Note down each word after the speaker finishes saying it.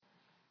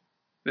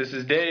This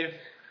is Dave.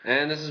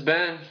 And this is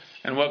Ben.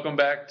 And welcome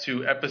back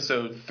to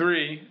episode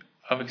 3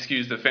 of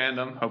Excuse the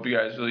Fandom. Hope you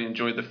guys really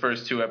enjoyed the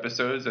first 2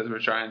 episodes as we're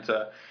trying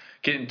to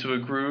get into a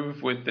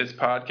groove with this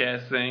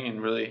podcast thing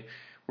and really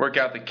work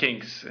out the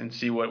kinks and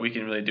see what we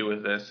can really do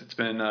with this. It's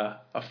been a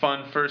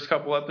fun first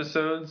couple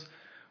episodes.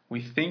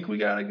 We think we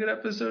got a good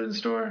episode in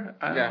store.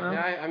 I don't know.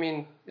 I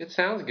mean, it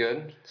sounds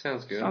good.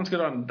 Sounds good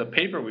on the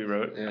paper we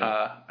wrote.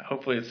 Yeah.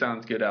 Hopefully it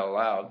sounds good out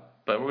loud.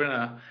 But we're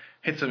going to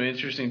hit some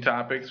interesting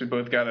topics. We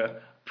both got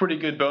a pretty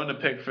good bone to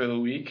pick for the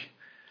week.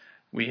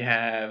 We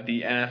have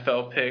the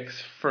NFL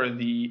picks for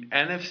the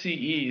NFC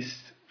East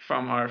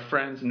from our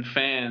friends and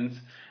fans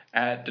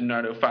at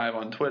Donardo5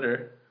 on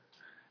Twitter.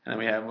 And then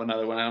we have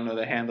another one. I don't know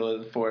the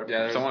handle for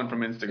someone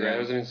from Instagram. Yeah,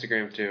 there's an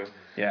Instagram too.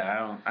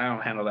 Yeah, I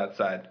don't handle that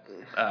side.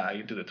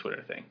 You do the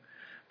Twitter thing.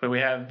 But we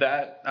have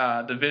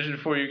that division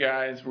for you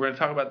guys. We're going to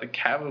talk about the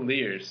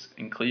Cavaliers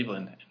in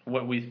Cleveland and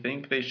what we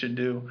think they should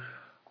do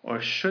or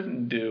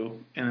shouldn't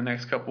do in the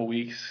next couple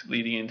weeks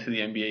leading into the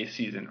NBA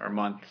season, or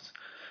months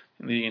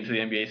leading into the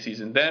NBA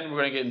season. Then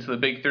we're going to get into the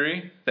Big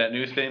Three, that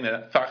news thing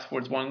that Fox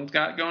Sports 1's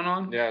got going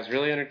on. Yeah, it's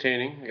really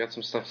entertaining. I got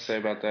some stuff to say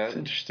about that. It's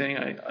interesting.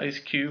 Ice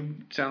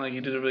Cube sounded like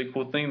he did a really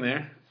cool thing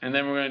there. And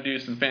then we're going to do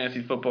some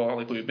fantasy football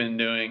like we've been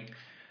doing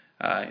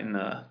in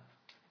the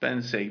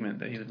Ben segment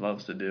that he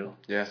loves to do.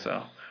 Yeah.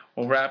 So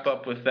we'll wrap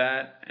up with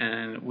that,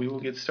 and we will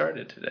get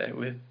started today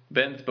with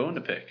Ben's bone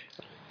to pick.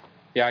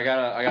 Yeah, I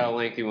got a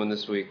lengthy one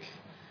this week.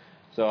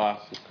 So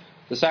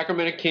the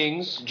Sacramento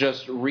Kings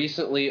just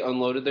recently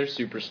unloaded their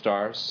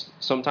superstars,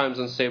 sometimes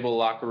unstable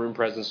locker room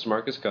presence,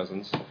 DeMarcus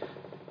Cousins.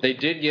 They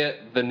did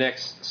get the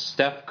next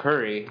Steph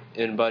Curry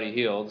in Buddy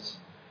Hield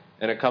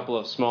and a couple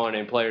of smaller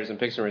name players and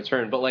picks in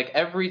return. But like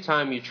every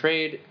time you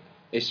trade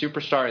a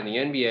superstar in the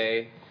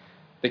NBA,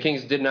 the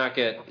Kings did not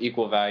get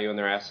equal value in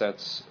their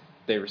assets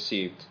they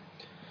received.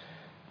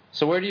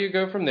 So where do you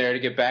go from there to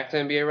get back to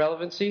NBA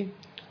relevancy?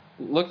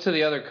 Look to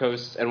the other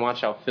coast and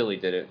watch how Philly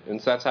did it. And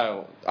so that's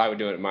how I would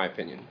do it in my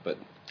opinion. But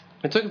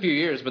it took a few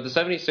years, but the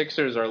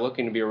 76ers are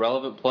looking to be a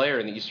relevant player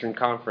in the Eastern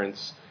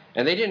Conference,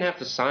 and they didn't have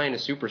to sign a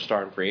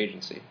superstar in free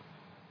agency.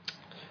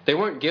 They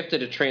weren't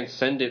gifted a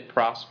transcendent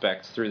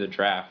prospect through the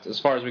draft, as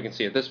far as we can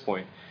see at this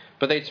point,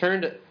 but they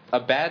turned a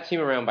bad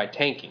team around by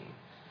tanking.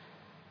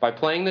 By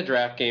playing the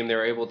draft game, they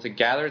were able to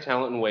gather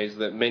talent in ways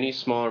that many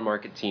smaller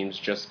market teams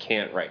just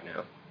can't right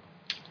now.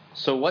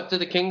 So what do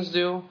the Kings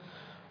do?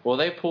 Well,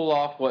 they pull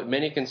off what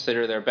many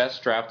consider their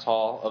best draft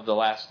haul of the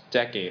last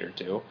decade or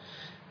two.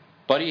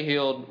 Buddy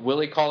Hield,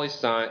 Willie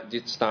Cauley-Stein,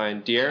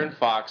 De'Aaron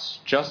Fox,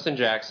 Justin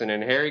Jackson,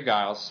 and Harry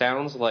Giles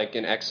sounds like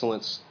an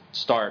excellent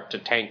start to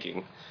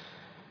tanking.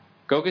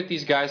 Go get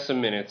these guys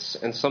some minutes,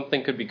 and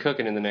something could be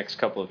cooking in the next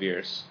couple of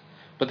years.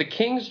 But the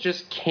Kings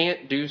just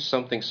can't do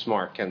something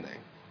smart, can they?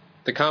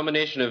 The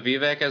combination of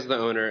Vivek as the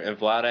owner and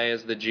Vlade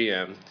as the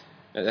GM,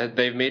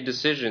 they've made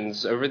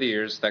decisions over the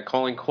years that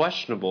calling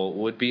questionable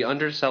would be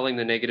underselling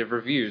the negative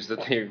reviews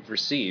that they've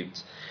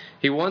received.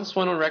 He once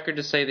went on record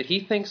to say that he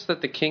thinks that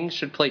the Kings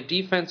should play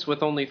defense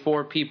with only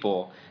 4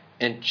 people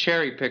and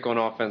cherry pick on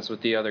offense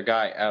with the other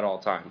guy at all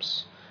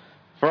times.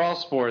 For all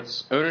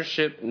sports,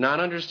 ownership not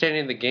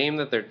understanding the game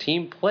that their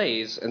team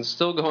plays and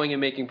still going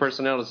and making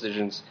personnel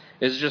decisions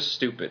is just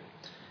stupid.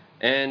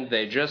 And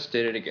they just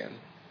did it again.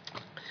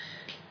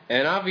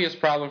 An obvious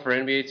problem for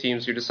NBA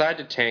teams who decide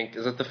to tank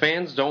is that the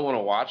fans don't want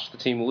to watch the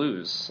team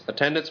lose.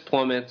 Attendance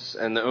plummets,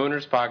 and the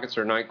owner's pockets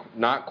are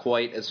not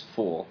quite as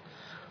full.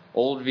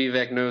 Old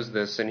Vivek knows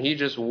this, and he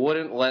just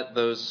wouldn't let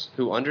those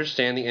who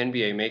understand the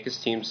NBA make his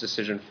team's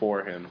decision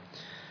for him.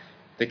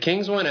 The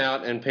Kings went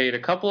out and paid a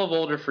couple of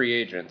older free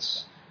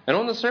agents, and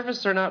on the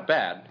surface they're not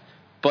bad,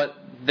 but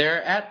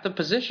they're at the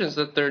positions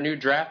that their new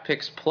draft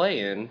picks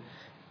play in,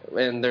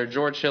 and they're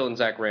George Hill and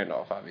Zach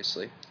Randolph,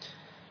 obviously.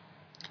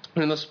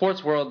 In the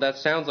sports world, that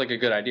sounds like a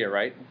good idea,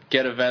 right?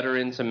 Get a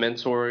veteran to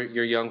mentor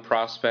your young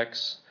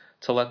prospects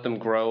to let them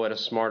grow at a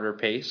smarter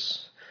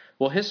pace.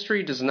 Well,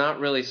 history does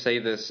not really say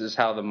this is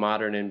how the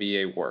modern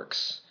NBA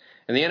works.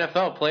 In the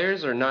NFL,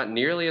 players are not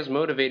nearly as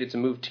motivated to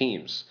move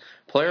teams.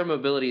 Player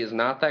mobility is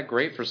not that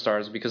great for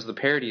stars because the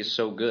parity is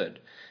so good.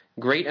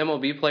 Great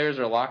MLB players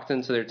are locked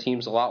into their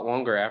teams a lot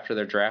longer after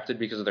they're drafted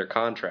because of their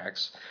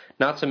contracts.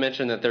 Not to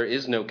mention that there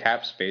is no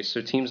cap space,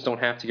 so teams don't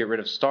have to get rid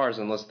of stars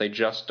unless they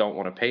just don't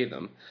want to pay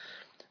them.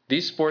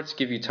 These sports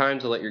give you time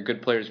to let your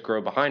good players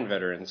grow behind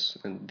veterans,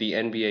 and the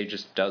NBA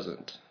just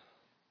doesn't.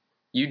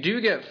 You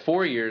do get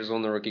 4 years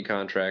on the rookie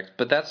contract,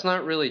 but that's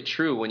not really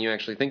true when you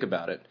actually think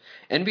about it.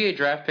 NBA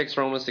draft picks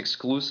are almost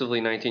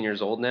exclusively 19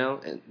 years old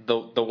now,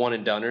 the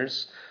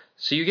one-and-doners,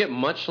 so you get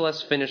much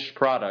less finished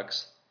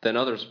products than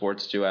other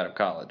sports do out of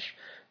college.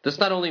 This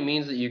not only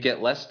means that you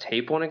get less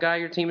tape on a guy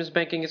your team is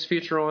banking its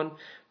future on,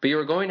 but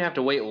you're going to have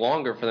to wait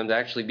longer for them to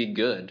actually be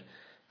good.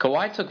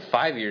 Kawhi took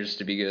 5 years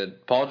to be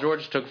good, Paul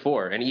George took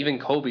 4, and even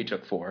Kobe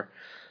took 4.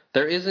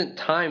 There isn't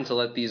time to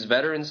let these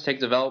veterans take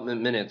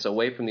development minutes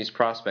away from these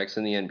prospects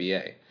in the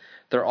NBA.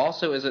 There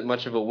also isn't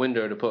much of a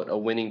window to put a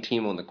winning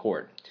team on the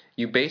court.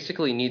 You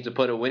basically need to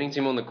put a winning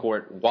team on the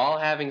court while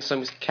having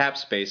some cap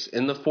space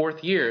in the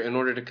fourth year in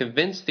order to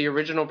convince the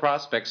original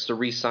prospects to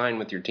re-sign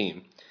with your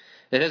team.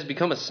 It has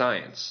become a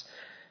science.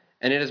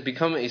 And it has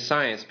become a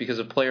science because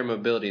of player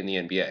mobility in the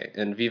NBA,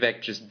 and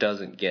Vivek just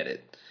doesn't get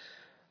it.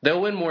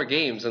 They'll win more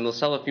games, and they'll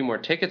sell a few more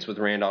tickets with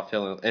Randolph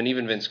Hill and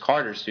even Vince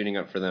Carter suiting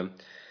up for them.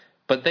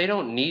 But they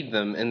don't need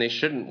them, and they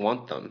shouldn't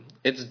want them.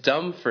 It's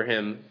dumb for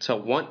him to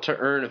want to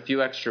earn a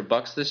few extra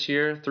bucks this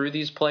year through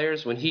these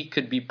players when he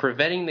could be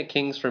preventing the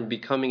Kings from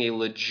becoming a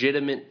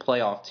legitimate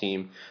playoff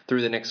team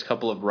through the next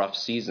couple of rough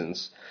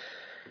seasons.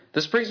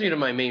 This brings me to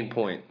my main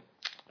point.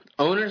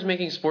 Owners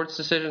making sports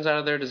decisions out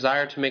of their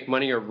desire to make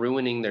money are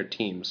ruining their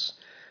teams.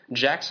 The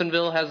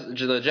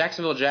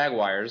Jacksonville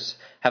Jaguars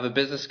have a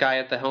business guy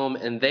at the helm,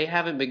 and they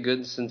haven't been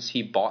good since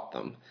he bought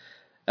them.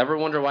 Ever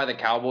wonder why the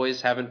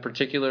Cowboys haven't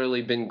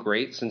particularly been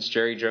great since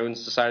Jerry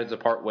Jones decided to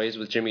part ways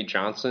with Jimmy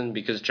Johnson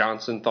because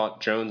Johnson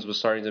thought Jones was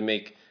starting to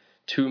make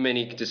too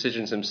many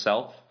decisions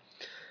himself?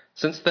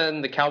 Since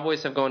then, the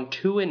Cowboys have gone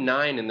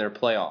 2-9 in their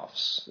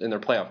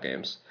playoff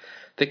games.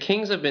 The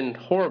Kings have been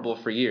horrible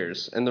for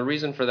years, and the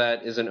reason for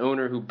that is an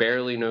owner who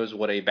barely knows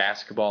what a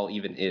basketball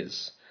even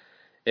is.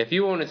 If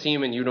you own a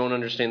team and you don't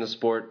understand the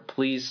sport,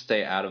 please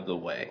stay out of the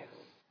way.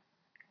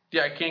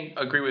 Yeah, I can't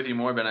agree with you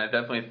more, but I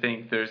definitely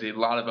think there's a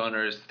lot of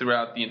owners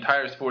throughout the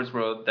entire sports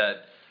world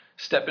that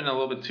step in a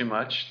little bit too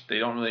much. They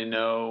don't really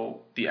know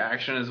the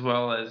action as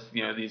well as,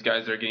 these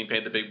guys are getting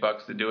paid the big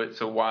bucks to do it,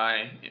 so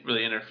why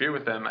really interfere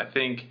with them? I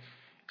think,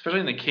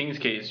 especially in the Kings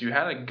case, you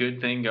had a good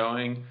thing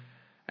going,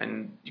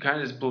 and you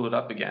kind of just blew it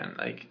up again.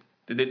 Like,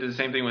 they did the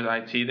same thing with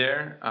IT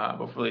there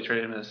before they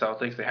traded him to the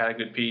Celtics. They had a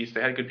good piece.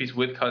 They had a good piece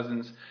with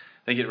Cousins.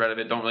 They get rid of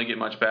it, don't really get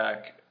much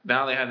back.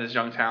 Now they have this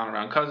young talent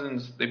around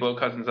Cousins. They blow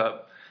Cousins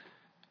up,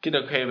 get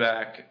okay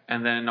back,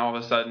 and then all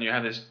of a sudden you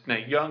have this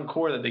young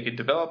core that they could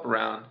develop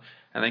around,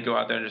 and they go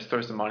out there and just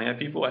throw some money at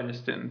people. I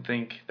just didn't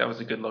think that was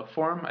a good look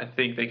for them. I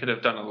think they could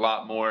have done a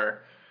lot more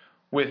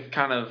with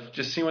kind of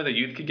just seeing where the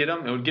youth could get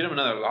them. It would get them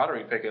another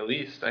lottery pick at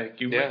least.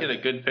 Like, you might get a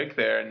good pick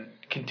there and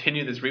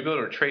continue this rebuild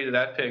or trade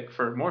that pick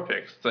for more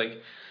picks. It's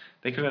like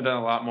they could have done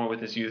a lot more with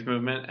this youth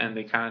movement, and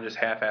they kind of just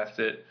half-assed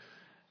it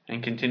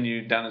and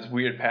continued down this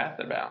weird path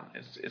they're down.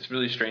 It's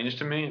really strange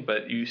to me,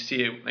 but you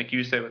see it, like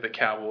you said, with the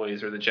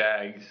Cowboys or the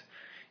Jags.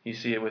 You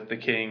see it with the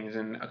Kings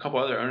and a couple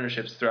other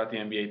ownerships throughout the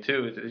NBA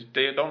too.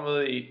 They don't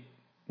really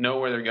know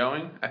where they're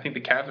going. I think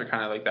the Cavs are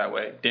kind of like that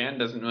way. Dan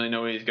doesn't really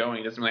know where he's going.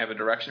 He doesn't really have a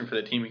direction for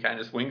the team. He kind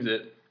of just wings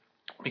it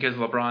because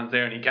LeBron's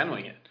there and he can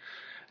wing it.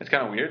 It's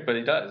kind of weird, but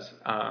he does.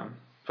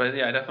 But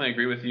yeah, I definitely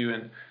agree with you,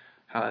 and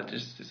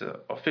it's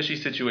a fishy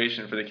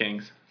situation for the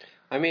Kings.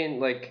 I mean,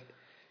 like,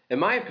 in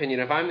my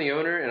opinion, if I'm the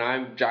owner and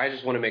I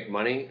just want to make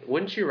money,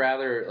 wouldn't you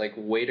rather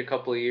wait a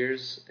couple of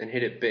years and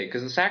hit it big?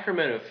 Because the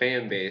Sacramento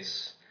fan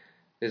base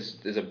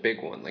is a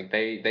big one. Like,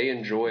 they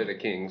enjoy the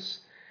Kings.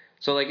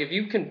 So, if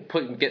you can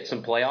get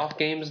some playoff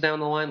games down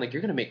the line,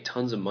 you're going to make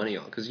tons of money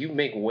on, because you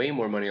make way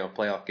more money off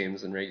playoff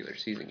games than regular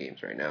season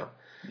games right now.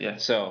 Yeah.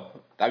 So,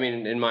 I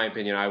mean, in my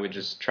opinion, I would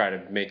just try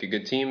to make a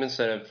good team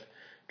instead of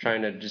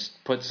trying to just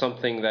put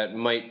something that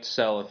might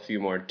sell a few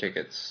more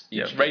tickets.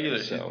 Regular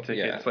season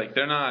tickets. Yeah.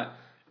 They're not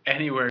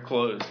anywhere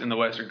close in the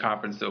Western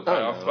Conference to a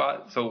playoff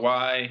spot. So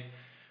why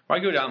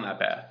go down that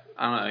path?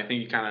 I don't know. I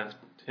think you kind of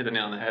hit the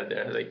nail on the head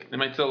there. They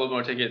might sell a little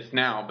more tickets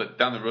now, but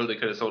down the road they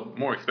could have sold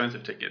more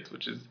expensive tickets,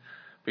 which is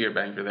bigger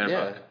bang for their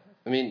buck.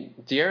 I mean,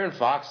 De'Aaron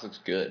Fox looks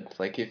good.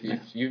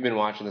 If you've been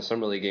watching the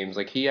Summer League games,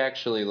 he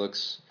actually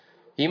looks.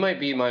 He might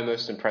be my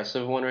most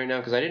impressive one right now,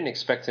 because I didn't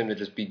expect him to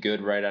just be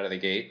good right out of the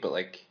gate, but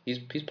he's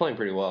playing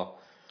pretty well.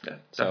 Yeah,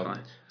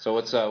 definitely. So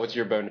what's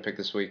your bone to pick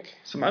this week?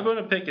 So my bone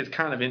to pick is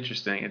kind of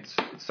interesting. It's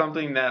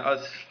something that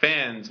us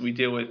fans, we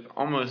deal with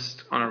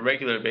almost on a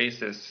regular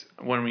basis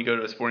when we go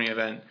to a sporting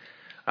event,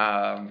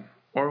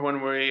 or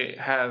when we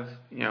have,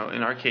 in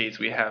our case,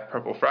 we have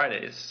Purple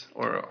Fridays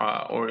or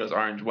Orioles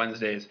Orange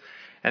Wednesdays,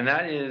 and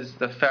that is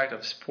the fact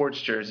of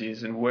sports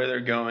jerseys and where they're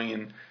going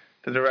and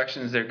the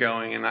directions they're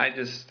going. And I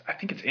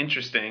think it's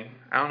interesting.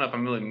 I don't know if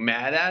I'm really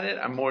mad at it.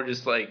 I'm more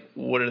just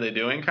what are they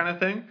doing kind of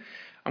thing.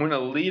 I'm going to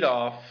lead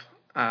off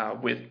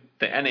with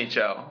the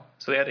NHL.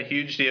 So they had a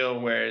huge deal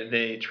where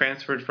they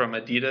transferred from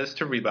Adidas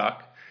to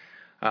Reebok.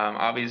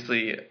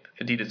 Obviously,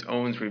 Adidas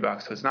owns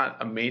Reebok, so it's not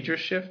a major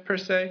shift per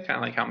se, kind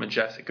of like how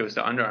Majestic goes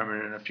to Under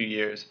Armour in a few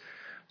years.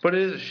 But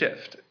it is a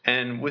shift.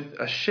 And with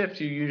a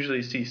shift, you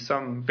usually see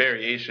some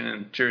variation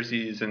in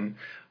jerseys and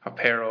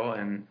apparel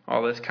and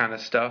all this kind of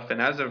stuff.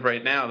 And as of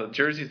right now, the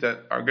jerseys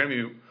that are going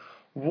to be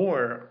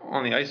wore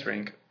on the ice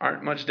rink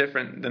aren't much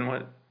different than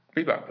what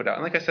Reebok put out.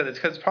 And like I said, it's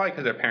probably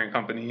because they're parent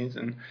companies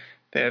and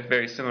they have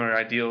very similar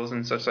ideals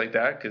and such like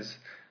that, because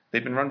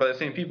they've been run by the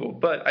same people.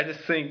 But I just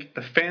think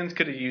the fans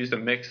could have used a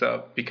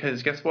mix-up,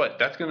 because guess what?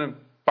 That's going to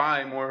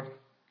buy more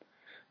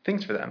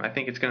things for them. I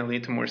think it's going to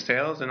lead to more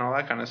sales and all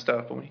that kind of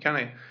stuff. But when you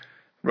kind of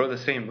row the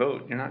same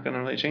boat, you're not going to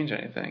really change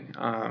anything.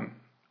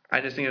 I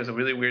just think it was a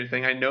really weird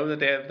thing. I know that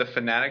they have the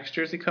Fanatics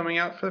jersey coming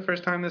out for the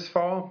first time this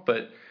fall,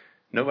 but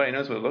nobody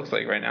knows what it looks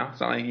like right now. It's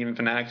not like even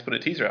Fanatics put a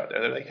teaser out there.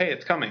 They're like, hey,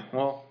 it's coming.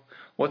 Well,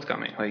 what's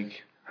coming?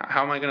 Like,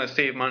 how am I going to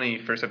save money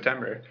for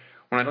September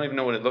when I don't even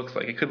know what it looks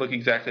like? It could look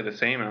exactly the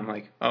same, and I'm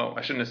like, oh,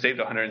 I shouldn't have saved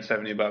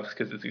 $170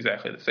 because it's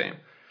exactly the same.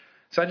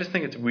 So I just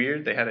think it's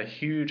weird. They had a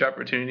huge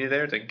opportunity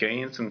there to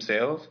gain some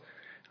sales.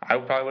 I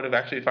probably would have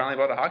actually finally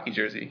bought a hockey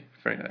jersey,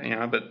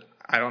 but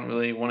I don't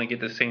really want to get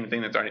the same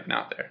thing that's already been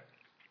out there.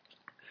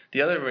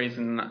 The other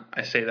reason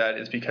I say that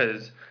is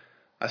because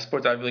a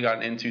sport that I've really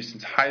gotten into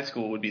since high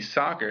school would be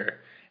soccer,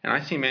 and I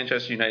see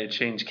Manchester United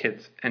change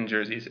kits and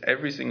jerseys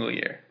every single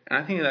year.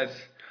 And I think that's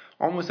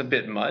almost a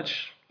bit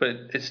much, but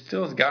it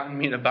still has gotten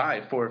me to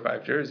buy 4 or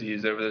 5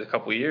 jerseys over the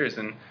couple of years,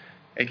 and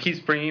it keeps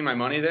bringing my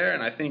money there,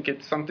 and I think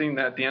it's something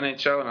that the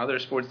NHL and other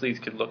sports leagues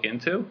could look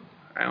into.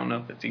 I don't know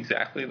if it's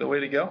exactly the way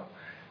to go,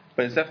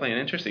 but it's definitely an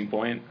interesting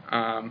point.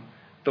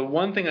 The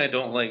one thing I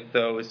don't like,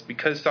 though, is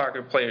because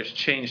soccer players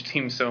change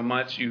teams so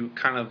much, you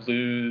kind of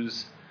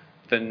lose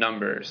the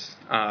numbers.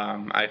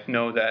 I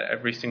know that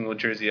every single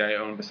jersey I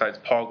own besides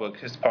Pogba,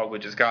 because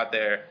Pogba just got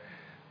there,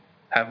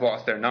 have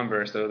lost their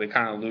number, so they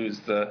kind of lose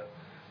the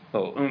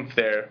little oomph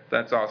there.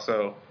 That's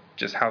also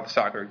just how the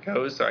soccer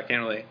goes, so I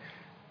can't really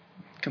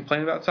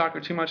complain about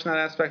soccer too much in that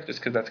aspect, just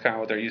because that's kind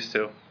of what they're used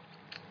to.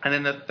 And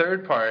then the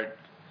third part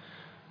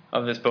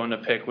of this bone to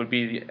pick would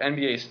be the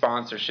NBA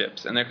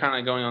sponsorships, and they're kind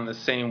of going on the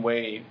same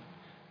way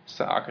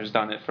soccer's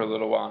done it for a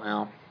little while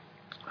now.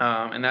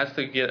 And that's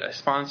to get a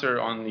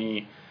sponsor on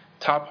the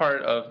top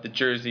part of the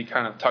jersey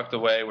kind of tucked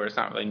away where it's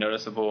not really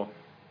noticeable.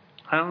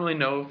 I don't really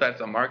know if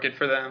that's a market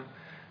for them.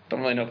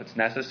 Don't really know if it's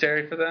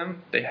necessary for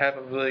them. They have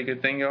a really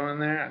good thing going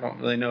there. I don't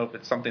really know if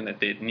it's something that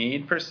they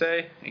need per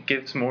se. It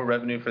gives more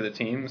revenue for the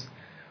teams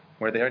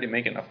where they already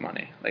make enough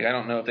money. Like, I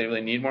don't know if they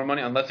really need more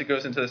money unless it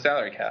goes into the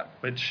salary cap,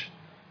 which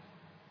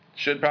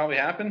should probably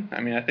happen.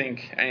 I mean, I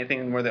think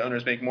anything where the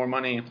owners make more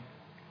money,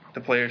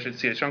 the players should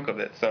see a chunk of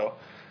it. So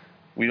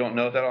we don't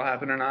know if that'll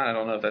happen or not. I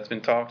don't know if that's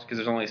been talked because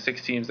there's only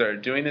 6 teams that are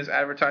doing this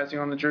advertising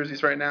on the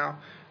jerseys right now.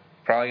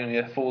 Probably going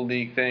to be a full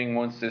league thing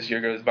once this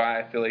year goes by.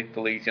 I feel like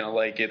the league's going to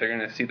like it. They're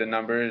going to see the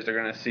numbers. They're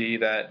going to see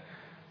that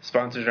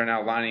sponsors are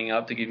now lining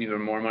up to give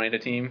even more money to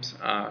teams.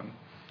 I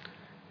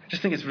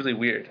just think it's really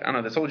weird. I don't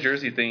know. This whole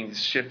jersey thing is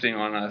shifting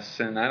on us,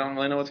 and I don't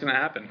really know what's going to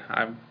happen.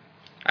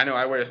 I know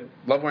I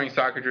love wearing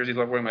soccer jerseys,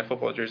 love wearing my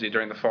football jersey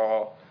during the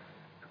fall.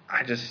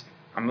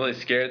 I'm really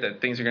scared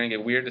that things are going to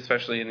get weird,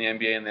 especially in the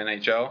NBA and the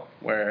NHL,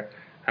 where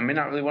I may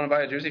not really want to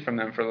buy a jersey from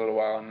them for a little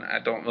while, and I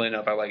don't really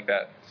know if I like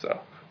that. So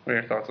what are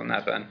your thoughts on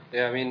that, Ben?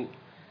 Yeah, I mean,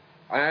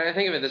 I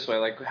think of it this way.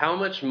 Like, how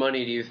much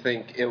money do you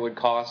think it would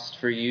cost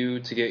for you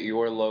to get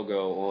your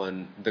logo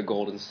on the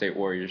Golden State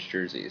Warriors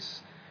jerseys?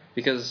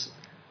 Because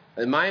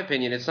in my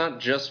opinion, it's not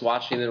just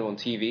watching it on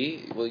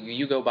TV. Well,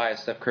 you go buy a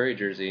Steph Curry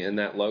jersey, and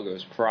that logo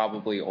is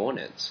probably on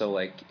it. So,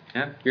 like,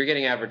 you're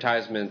getting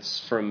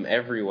advertisements from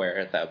everywhere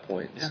at that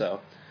point. Yeah. So,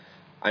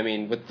 I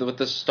mean, with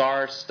the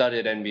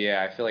star-studded NBA,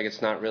 I feel like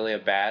it's not really a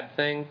bad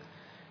thing.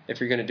 If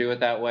you're going to do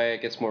it that way,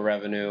 it gets more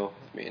revenue.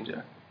 I mean,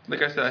 yeah.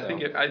 Like I said,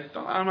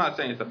 so. I'm not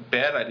saying it's a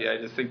bad idea. I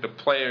just think the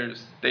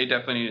players, they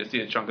definitely need to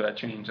see a chunk of that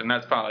change, and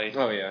that's probably.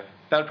 Oh yeah.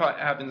 That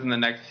probably happens in the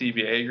next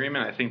CBA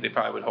agreement. I think they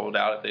probably would hold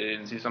out if they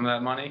didn't see some of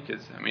that money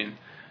because, I mean,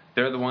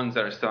 they're the ones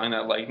that are selling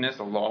that likeness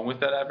along with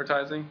that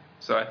advertising.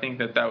 So I think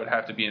that would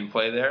have to be in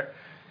play there.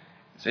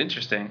 It's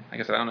interesting.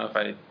 Like I said, I don't know if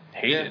I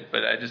hate it,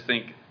 but I just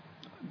think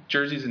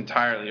jerseys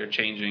entirely are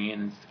changing,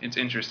 and it's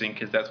interesting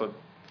because that's what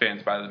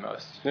fans buy the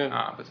most,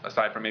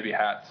 aside from maybe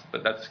hats.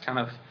 But that's kind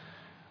of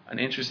an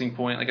interesting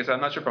point. Like I said,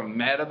 I'm not sure if I'm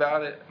mad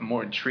about it. I'm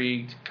more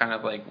intrigued, kind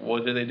of like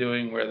what are they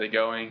doing, where are they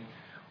going?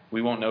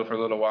 We won't know for a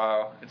little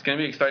while. It's going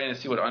to be exciting to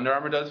see what Under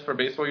Armour does for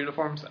baseball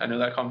uniforms. I know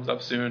that comes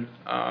up soon.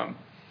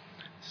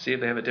 See if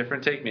they have a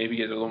different take. Maybe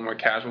get a little more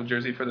casual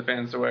jersey for the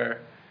fans to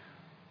wear.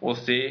 We'll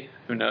see.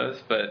 Who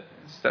knows? But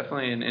it's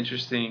definitely an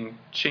interesting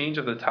change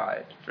of the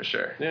tide for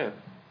sure. Yeah.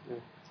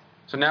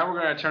 So now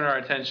we're going to turn our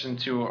attention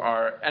to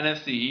our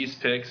NFC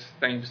East picks,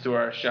 thanks to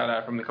our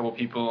shout-out from a couple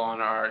people on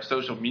our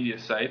social media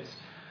sites.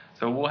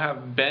 So we'll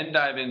have Ben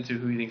dive into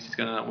who he thinks is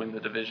going to win the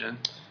division.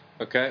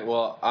 Okay,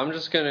 well, I'm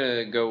just going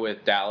to go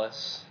with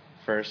Dallas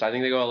first. I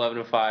think they go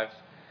 11-5.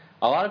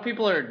 A lot of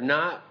people are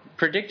not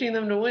predicting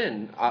them to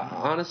win,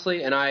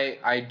 honestly, and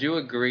I do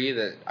agree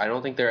that I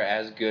don't think they're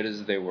as good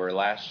as they were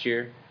last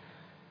year.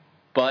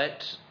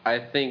 But I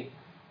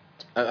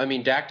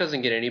mean, Dak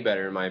doesn't get any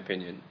better in my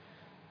opinion,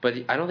 but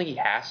I don't think he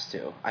has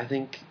to. I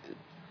think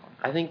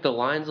the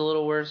line's a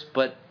little worse,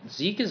 but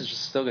Zeke is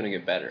just still going to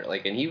get better.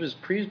 Like, and he was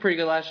pretty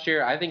good last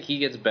year. I think he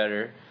gets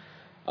better.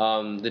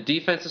 The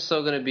defense is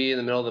still going to be in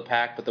the middle of the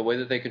pack, but the way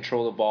that they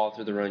control the ball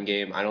through the run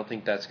game, I don't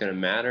think that's going to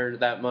matter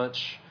that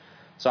much.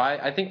 So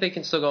I think they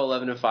can still go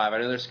 11-5. I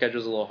know their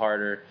schedule's a little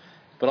harder,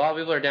 but a lot of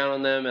people are down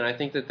on them, and I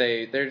think that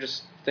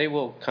they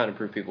will kind of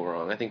prove people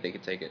wrong. I think they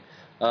can take it.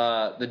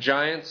 The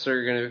Giants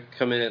are going to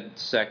come in at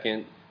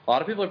second. A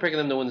lot of people are picking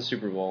them to win the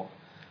Super Bowl,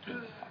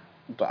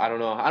 but I don't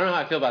know. I don't know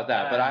how I feel about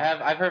that, but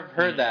I've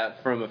heard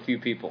that from a few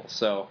people.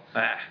 So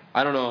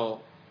I don't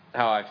know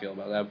how I feel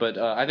about that, but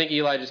I think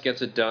Eli just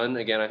gets it done.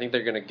 Again, I think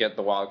they're going to get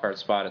the wild card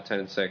spot at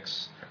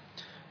 10-6.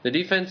 The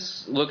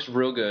defense looks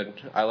real good.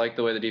 I like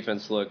the way the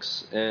defense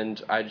looks,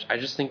 and I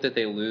just think that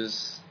they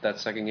lose that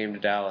second game to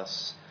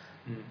Dallas.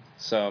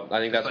 So I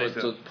think that's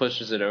what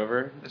pushes it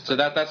over. So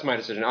that's my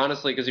decision,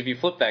 honestly, because if you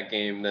flip that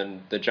game,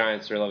 then the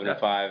Giants are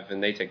 11-5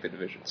 and they take the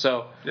division.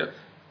 So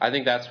I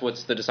think that's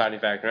what's the deciding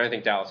factor, and I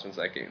think Dallas wins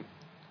that game.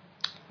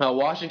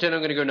 Washington, I'm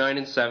going to go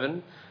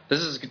 9-7. This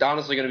is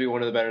honestly going to be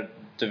one of the better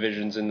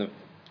divisions in the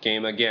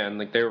game again.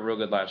 Like, they were real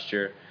good last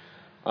year.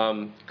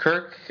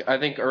 Kirk, I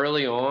think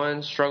early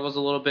on, struggles a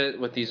little bit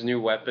with these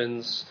new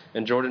weapons,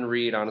 and Jordan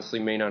Reed honestly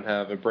may not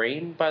have a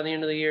brain by the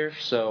end of the year,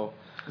 so...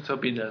 Let's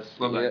hope he does.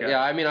 Love that guy.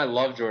 Yeah, I mean, I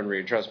love Jordan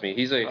Reed, trust me.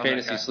 He's a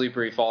fantasy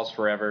sleeper. He falls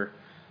forever.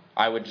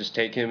 I would just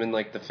take him in,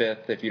 like, the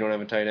 5th. If you don't have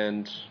a tight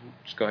end,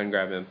 just go ahead and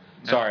grab him.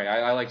 Sorry,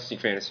 I like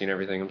Sneak Fantasy and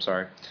everything. I'm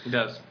sorry. He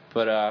does.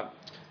 But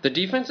the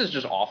defense is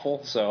just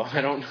awful, so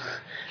I don't...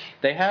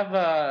 They have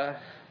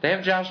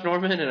Josh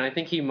Norman, and I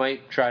think he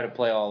might try to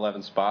play all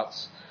 11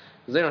 spots.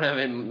 Because they don't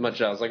have much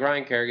else. Like,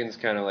 Ryan Kerrigan's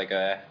kind of like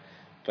a...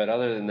 But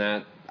other than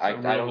that, I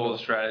don't know.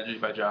 Strategy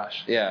by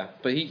Josh. Yeah,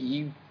 but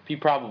he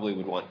probably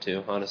would want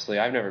to, honestly.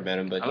 I've never met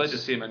him, but... I'd like to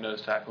see him at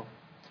nose tackle.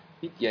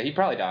 He'd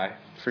probably die,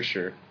 for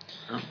sure.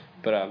 Oh.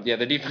 But,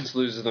 the defense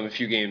loses them a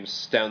few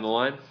games down the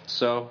line,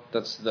 so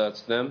that's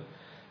them.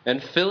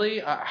 And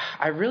Philly,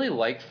 I really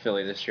like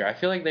Philly this year. I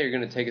feel like they're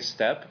going to take a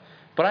step,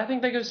 but I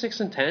think they go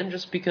 6-10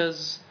 just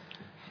because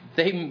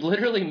they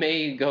literally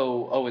may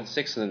go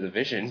 0-6 in the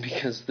division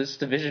because this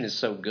division is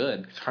so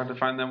good. It's hard to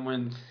find them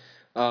wins.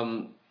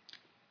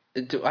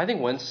 I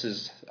think Wentz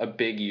is a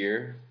big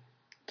year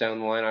down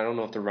the line. I don't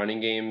know if the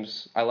running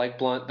games... I like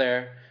Blunt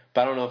there,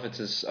 but I don't know if it's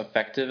as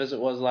effective as it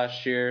was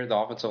last year. The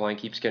offensive line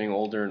keeps getting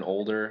older and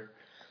older.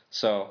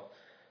 So,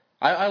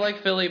 I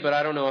like Philly, but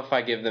I don't know if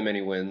I give them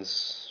any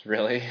wins,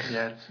 really.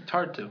 Yeah, it's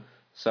hard to.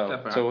 So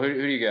who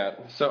do you got?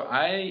 So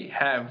I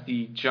have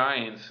the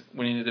Giants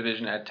winning the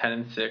division at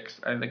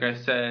 10-6. Like I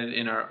said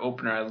in our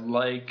opener, I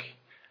like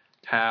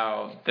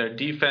how their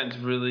defense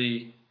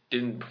really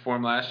didn't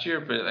perform last year,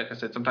 but like I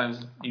said,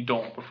 sometimes you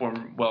don't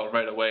perform well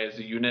right away as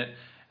a unit.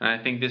 And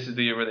I think this is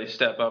the year where they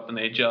step up and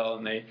they gel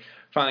and they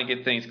finally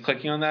get things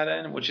clicking on that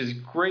end, which is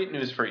great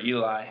news for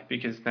Eli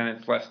because then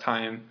it's less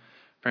time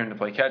for him to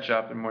play catch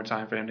up and more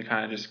time for him to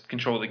kind of just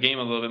control the game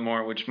a little bit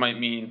more, which might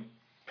mean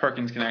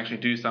Perkins can actually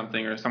do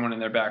something or someone in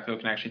their backfield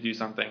can actually do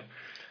something.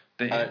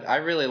 I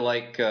really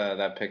like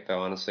that pick, though,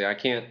 honestly. I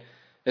can't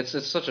 – it's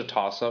such a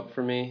toss-up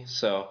for me,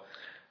 so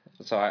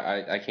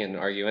I can't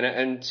argue.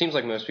 And it seems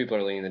like most people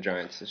are leaning the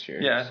Giants this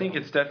year. Yeah, I think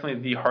it's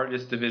definitely the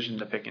hardest division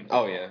to pick in.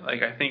 Oh, yeah.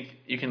 Like, I think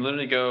you can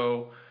literally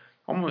go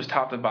almost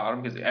top to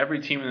bottom because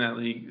every team in that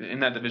league,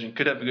 in that division,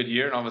 could have a good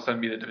year and all of a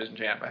sudden be the division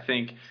champ. I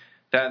think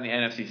that and the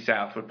NFC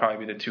South would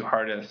probably be the two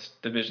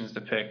hardest divisions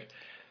to pick.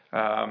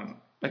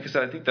 Like I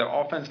said, I think the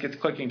offense gets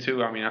clicking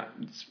too. I mean,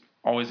 it's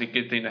always a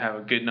good thing to have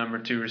a good number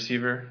 2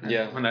 receiver.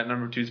 Yeah. When that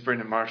number 2 is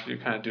Brandon Marshall, you're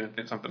kind of doing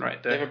something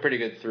right there. They have a pretty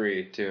good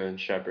 3 too in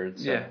Shepard.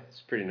 So yeah,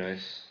 it's pretty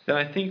nice. Then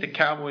I think the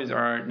Cowboys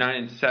are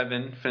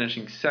 9-7,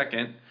 finishing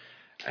second.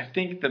 I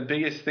think the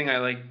biggest thing I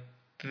like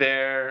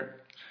there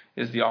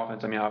is the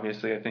offense. I mean,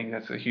 obviously, I think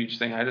that's a huge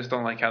thing. I just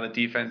don't like how the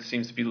defense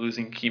seems to be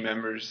losing key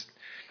members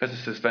because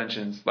of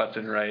suspensions left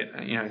and right.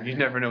 You know, you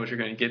never know what you're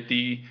going to get.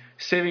 The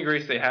saving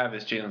grace they have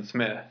is Jalen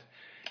Smith.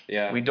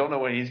 Yeah. We don't know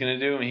what he's going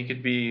to do, and he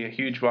could be a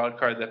huge wild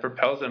card that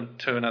propels them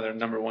to another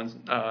number 1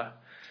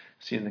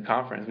 seed in the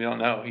conference. We don't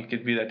know. He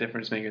could be that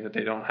difference maker that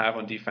they don't have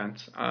on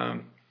defense.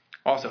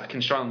 Also, can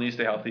Sean Lee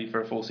stay healthy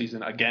for a full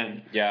season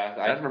again? Yeah.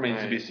 That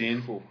remains to be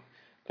seen.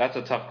 That's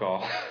a tough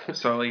call.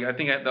 So, I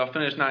think they'll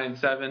finish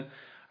 9-7.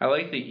 I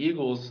like the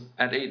Eagles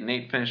at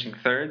 8-8, finishing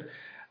third.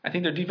 I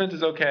think their defense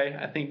is okay.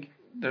 I think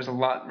there's a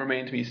lot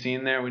remaining to be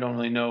seen there. We don't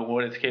really know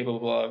what it's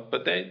capable of,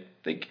 but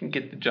they can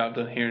get the job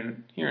done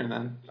here and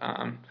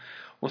then.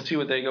 We'll see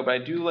what they go. But I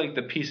do like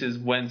the pieces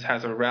Wentz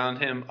has around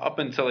him up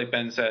until, like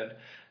Ben said,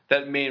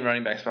 that main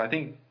running back spot. I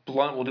think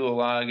Blunt will do a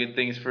lot of good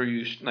things for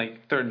you,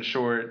 like third and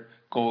short,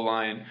 goal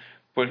line.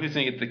 But who's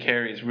going to get the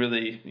carries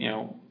really,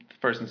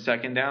 first and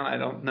second down? I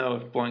don't know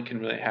if Blunt can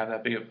really have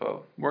that big of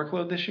a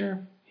workload this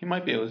year. He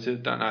might be able to.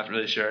 I'm not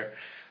really sure.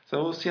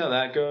 So we'll see how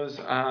that goes.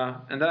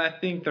 And then I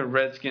think the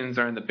Redskins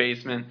are in the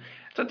basement.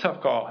 It's a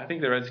tough call. I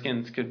think the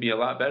Redskins could be a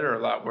lot better or a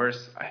lot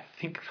worse. I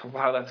think a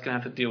lot of that's going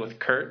to have to deal with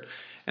Kurt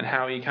and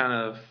how he kind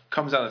of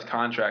comes out of his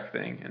contract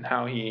thing and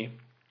how he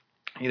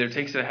either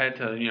takes it ahead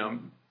to,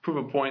 prove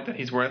a point that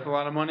he's worth a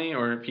lot of money,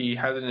 or if he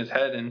has it in his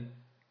head and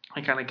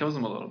it kind of kills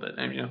him a little bit.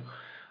 And,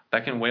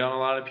 that can weigh on a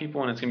lot of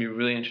people, and it's going to be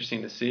really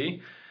interesting to see.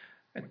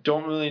 I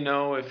don't really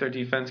know if their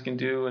defense can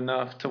do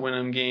enough to win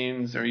them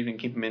games or even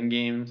keep them in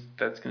games.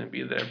 That's going to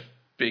be their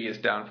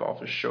biggest downfall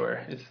for sure.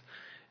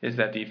 Is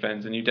that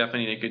defense, and you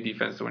definitely need a good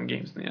defense to win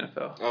games in the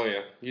NFL. Oh,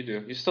 yeah, you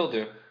do. You still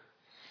do.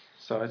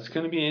 So it's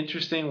going to be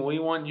interesting. We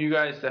want you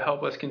guys to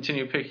help us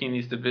continue picking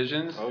these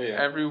divisions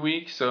every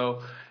week.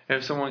 So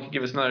if someone could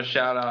give us another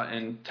shout-out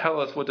and tell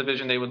us what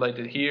division they would like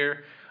to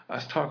hear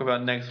us talk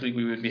about next week,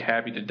 we would be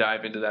happy to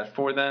dive into that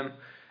for them.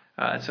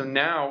 So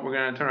now we're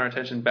going to turn our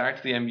attention back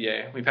to the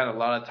NBA. We've had a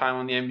lot of time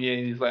on the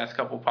NBA these last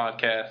couple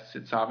podcasts.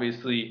 It's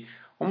obviously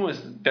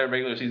almost their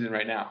regular season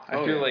right now.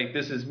 I feel like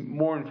this is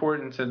more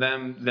important to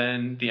them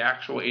than the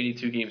actual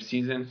 82-game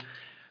season.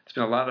 It's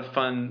been a lot of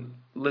fun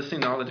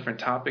listening to all the different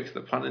topics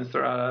the pundits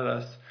throw out at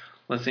us,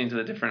 listening to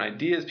the different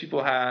ideas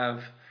people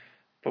have.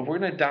 But we're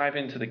going to dive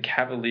into the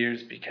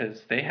Cavaliers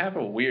because they have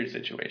a weird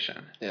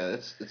situation. Yeah,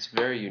 it's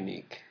very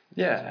unique.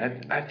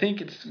 Yeah, I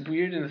think it's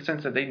weird in the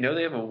sense that they know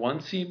they have a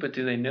 1 seed, but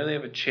do they know they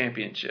have a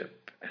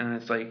championship? And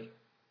it's like,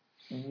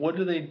 what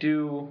do they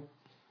do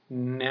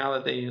now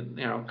that they,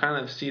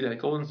 kind of see that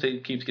Golden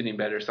State keeps getting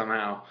better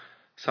somehow,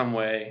 some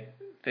way?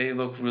 They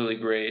look really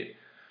great.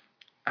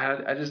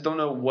 I just don't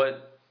know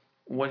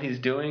what he's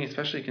doing,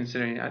 especially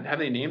considering, have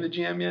they named the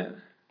GM yet?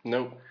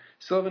 Nope.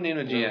 Still haven't named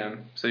a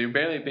GM, so you're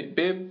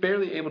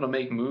barely able to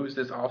make moves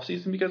this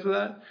offseason because of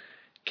that.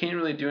 Can't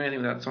really do anything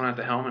without someone at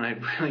the helm, and I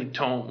really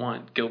don't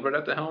want Gilbert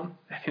at the helm.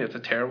 I think that's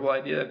a terrible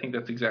idea. I think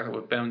that's exactly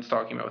what Ben's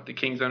talking about with the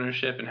Kings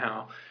ownership and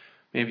how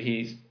maybe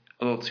he's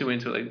a little too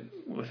into it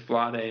with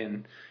Vlade,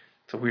 and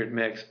it's a weird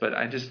mix. But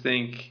I just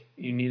think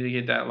you need to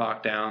get that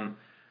locked down.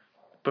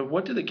 But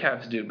what do the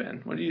Cavs do, Ben?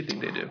 What do you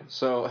think they do?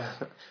 So,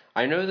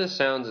 I know this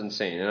sounds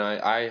insane, and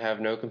I have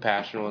no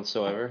compassion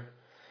whatsoever,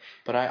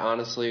 but I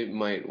honestly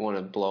might want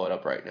to blow it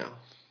up right now.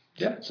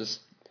 Yeah.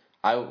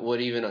 I would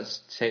even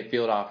say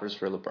field offers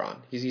for LeBron.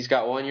 He's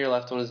got 1 year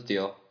left on his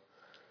deal,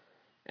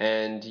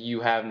 and you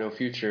have no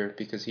future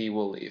because he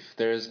will leave.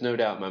 There is no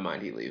doubt in my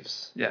mind he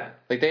leaves. Yeah.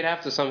 Like, they'd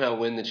have to somehow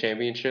win the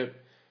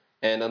championship,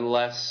 and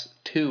unless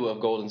 2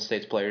 of Golden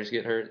State's players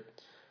get hurt,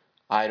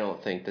 I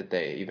don't think that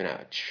they even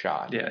have a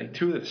shot. Yeah, like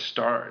 2 of the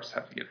stars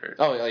have to get hurt.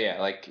 Oh, yeah,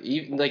 like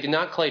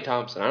not Klay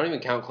Thompson. I don't even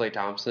count Klay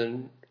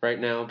Thompson right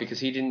now because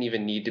he didn't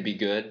even need to be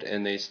good,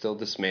 and they still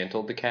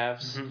dismantled the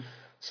Cavs. Mm-hmm.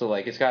 So,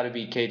 like, it's got to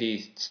be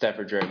KD, Steph,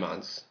 or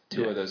Draymond's.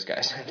 2 of those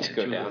guys have to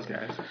go down. 2 of those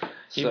guys.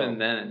 Even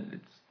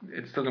then,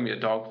 it's still going to be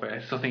a dogfight.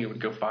 I still think it would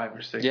go 5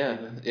 or 6. Yeah,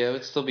 it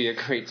would still be a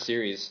great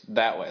series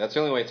that way. That's the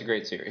only way it's a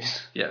great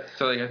series. Yeah,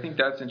 so I think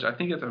that's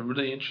a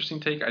really interesting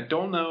take. I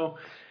don't know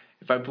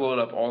if I blow it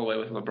up all the way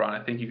with LeBron.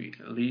 I think you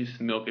at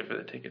least milk it for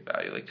the ticket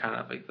value, like kind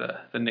of like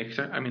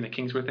the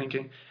Kings were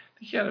thinking. I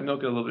think you got to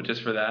milk it a little bit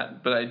just for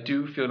that. But I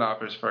do field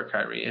offers for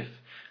Kyrie. If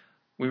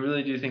we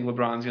really do think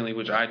LeBron's going to leave,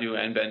 which I do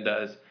and Ben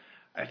does,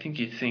 I think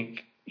you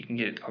can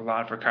get a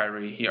lot for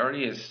Kyrie. He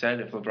already has said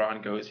if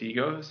LeBron goes, he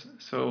goes.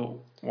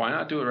 So why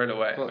not do it right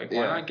away?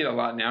 Why not get a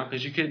lot now?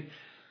 Because you could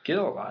get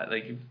a lot.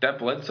 Like that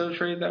Bledsoe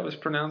trade that was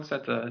pronounced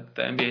at the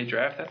NBA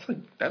draft.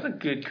 That's a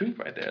good coup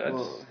right there.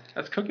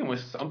 That's cooking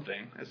with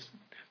something. It's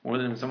more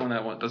than someone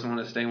that doesn't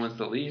want to stay and wants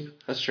to leave.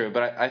 That's true,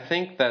 but I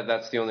think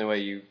that's the only way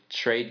you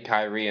trade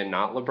Kyrie and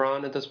not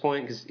LeBron at this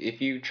point. Because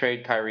if you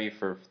trade Kyrie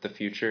for the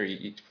future,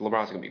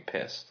 LeBron's gonna be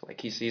pissed. Like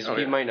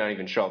he might not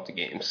even show up to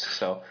games.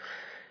 So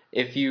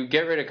if you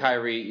get rid of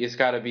Kyrie, it's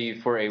got to be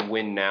for a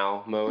win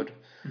now mode,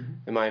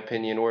 in my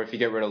opinion. Or if you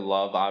get rid of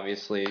Love,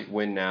 obviously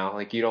win now.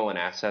 Like you don't want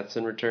assets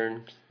in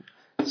return.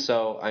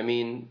 So I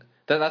mean.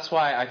 That's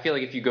why I feel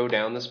like if you go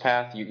down this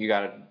path, you got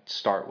to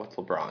start with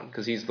LeBron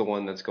because he's the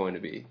one that's going to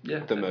be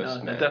the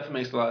most. That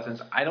definitely makes a lot of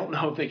sense. I don't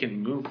know if they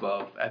can move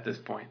Love at this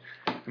point.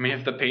 I mean,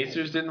 if the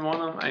Pacers didn't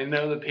want him, I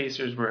know the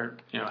Pacers were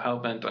hell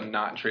bent on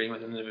not trading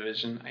within the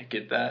division. I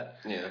get that.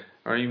 Yeah.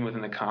 Or even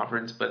within the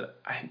conference, but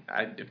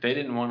if they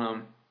didn't want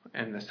him,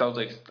 and the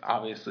Celtics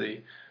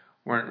obviously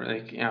weren't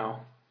really,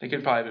 they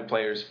could probably have been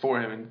players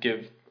for him and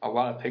give a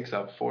lot of picks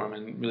up for him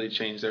and really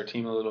change their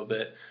team a little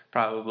bit.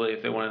 Probably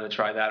if they wanted to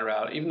try that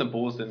route. Even the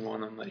Bulls didn't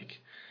want him,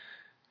 like,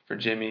 for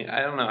Jimmy.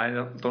 I don't know. I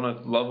don't know if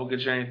Love will get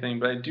you anything,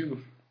 but I do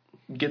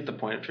get the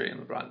point of trading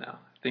LeBron now.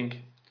 I think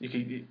you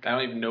could. I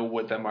don't even know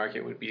what that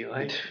market would be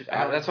like.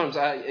 That's what I'm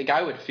saying. Like,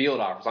 I would field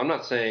offers. I'm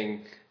not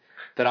saying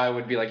that I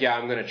would be like, yeah,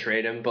 I'm going to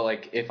trade him. But,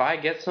 like, if I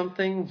get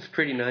something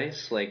pretty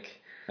nice, like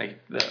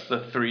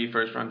the 3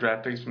 first-round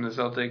draft picks from the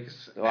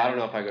Celtics. Well, I don't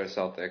know if I go to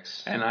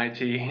Celtics.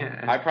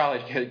 NIT. I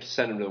probably could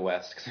send him to the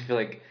West because I feel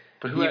like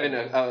even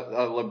a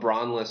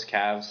LeBron-less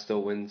Cavs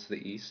still wins the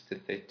East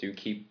if they do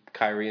keep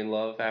Kyrie and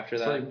Love after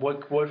that. So,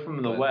 like, what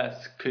from the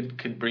West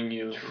could bring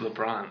you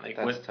LeBron? Like,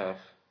 that's tough.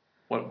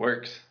 What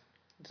works?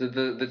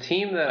 The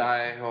team that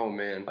oh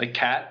man. Like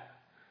Cat?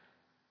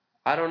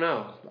 I don't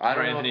know. I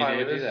don't know if I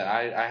would do that.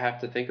 I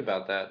have to think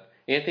about that.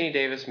 Anthony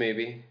Davis,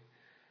 maybe.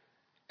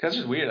 That's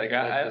just weird.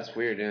 That's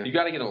weird, yeah. You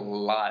got to get a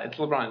lot. It's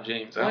LeBron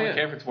James. I don't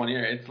care if it's 1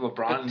 year. It's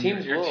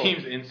LeBron. Your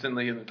team's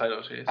instantly in the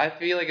title chase. I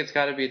feel like it's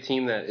got to be a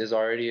team that is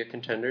already a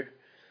contender.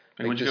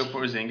 Like, would you go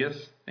for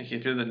Porzingis? Like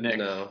if you're the Knicks.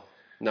 No,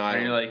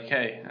 and you're like,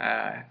 hey,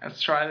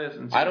 let's try this.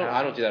 And I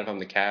don't do that if I'm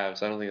the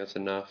Cavs. I don't think that's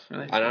enough.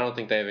 Really? And I don't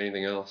think they have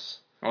anything else.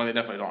 Well, they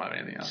definitely don't have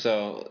anything else.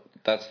 So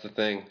that's the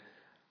thing.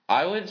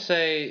 I would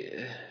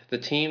say the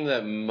team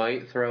that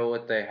might throw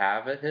what they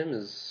have at him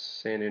is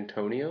San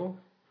Antonio.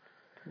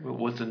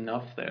 What's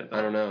enough there, though?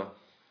 I don't know.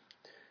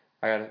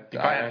 I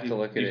have to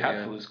look at it. You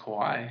have to lose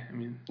Kawhi. I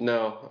mean,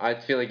 no, I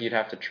feel like you'd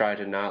have to try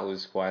to not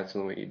lose Kawhi. That's the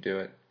only way you do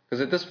it.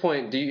 Because at this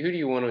point, who do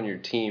you want on your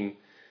team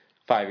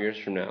 5 years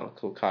from now?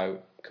 Kawhi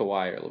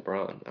or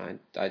LeBron?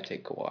 I'd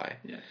take Kawhi.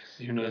 Yeah,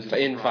 who knows?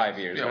 In 5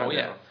 years.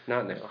 Yeah,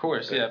 not now. Of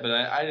course, but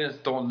I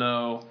just don't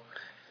know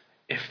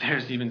if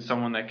there's even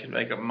someone that could,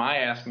 like, my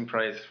asking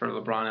price for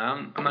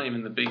LeBron, I'm not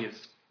even the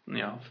biggest,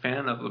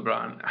 fan of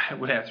LeBron. I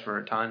would ask for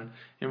a ton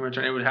in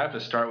return. It would have to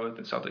start with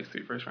the Celtics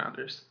 3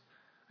 first-rounders.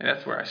 And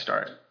that's where I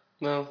start.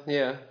 Well,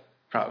 yeah.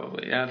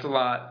 Probably. Yeah, it's a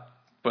lot,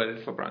 but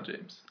it's LeBron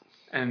James.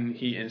 And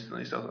he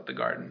instantly sells out the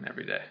Garden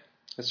every day.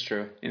 That's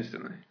true.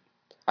 Instantly.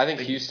 I think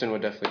Houston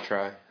would definitely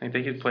try. I think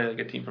they could play like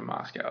a team from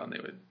Moscow and they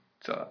would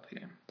sell out the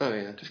game. Oh,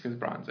 yeah. Just because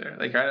Bron's there.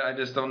 Like, I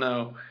just don't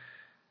know.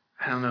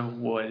 I don't know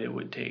what it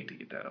would take to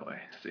get that away.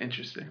 It's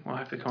interesting. We'll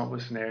have to come up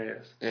with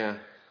scenarios. Yeah.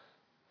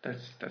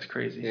 That's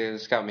crazy. Yeah,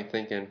 it's got me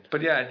thinking.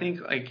 But yeah, I think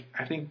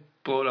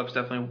blow it up's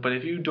definitely. But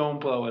if you don't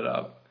blow it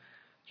up,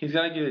 he's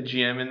got to get a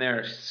GM in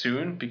there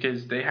soon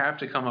because they have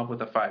to come up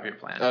with a 5-year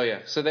plan. Oh yeah,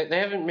 so they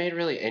haven't made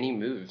really any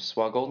moves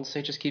while Golden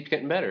State just keeps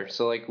getting better.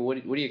 So like,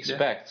 what do you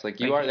expect? Yeah. Like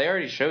they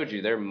already showed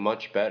you they're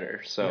much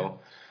better. So. Yeah.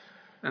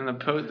 And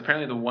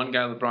apparently the one guy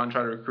LeBron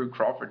tried to recruit,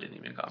 Crawford, didn't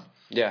even come.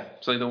 Yeah.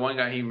 So like the one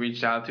guy he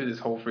reached out to this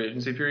whole free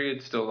agency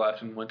period still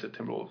left and went to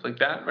Timberwolves. Like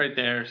that right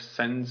there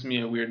sends me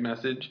a weird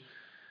message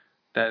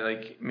that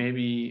like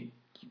maybe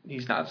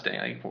he's not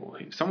staying.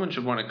 Like someone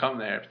should want to come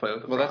there to play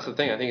with LeBron. Well, that's the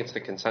thing. I think it's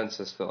the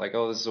consensus that like,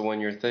 oh, this is a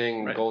 1-year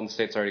thing. Right. Golden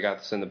State's already got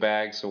this in the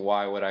bag, so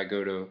why would I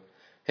go to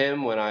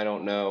him when I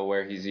don't know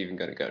where he's even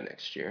going to go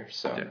next year?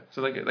 So yeah.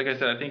 So like I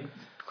said, I think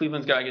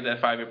Cleveland's got to get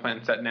that 5-year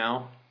plan set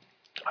now.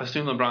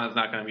 Assume LeBron's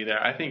not going to be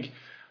there. I think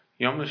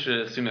you almost should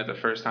assume that the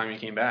first time he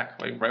came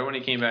back. Like right when he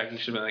came back, he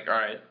should have been like, all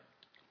right,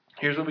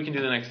 here's what we can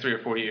do the next 3 or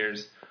 4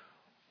 years.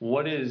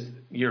 What does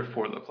year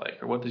 4 look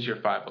like? Or what does year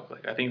 5 look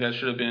like? I think that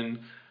should have been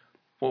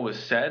what was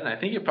said, and I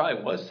think it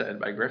probably was said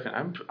by Griffin.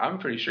 I'm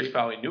pretty sure he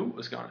probably knew what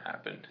was going to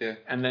happen. Yeah.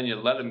 And then you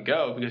let him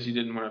go because you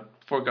didn't want to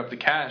fork up the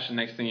cash, and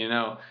next thing you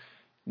know,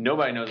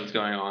 nobody knows what's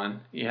going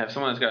on. You have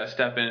someone that's got to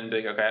step in and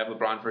be like, okay, I have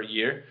LeBron for a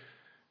year,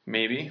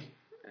 maybe,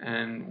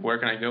 and where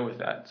can I go with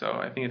that? So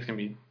I think it's going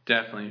to be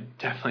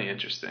definitely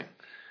interesting.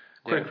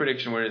 Quick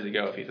prediction, where does he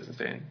go if he doesn't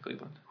stay in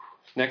Cleveland?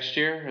 Next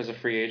year as a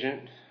free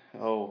agent?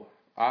 Oh,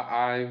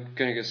 I'm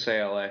going to go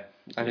say LA.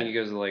 I think he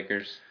goes to the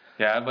Lakers.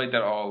 Yeah, I've liked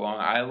that all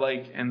along.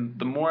 And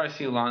the more I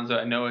see Alonzo,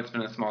 I know it's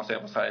been a small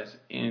sample size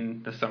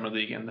in the Summer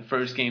League, and the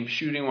first game,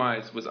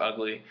 shooting-wise, was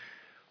ugly.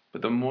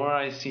 But the more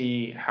I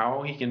see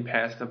how he can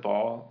pass the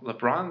ball,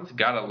 LeBron's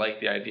got to like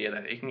the idea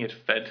that it can get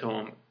fed to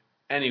him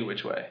any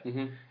which way.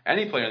 Mm-hmm.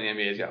 Any player in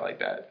the NBA has got to like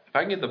that. If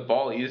I can get the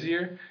ball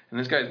easier, and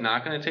this guy's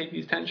not going to take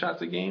these 10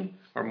 shots a game,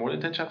 or more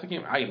than 10 shots a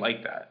game, I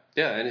like that.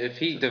 Yeah, and if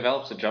he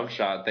develops a jump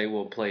shot, they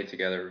will play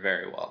together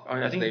very well.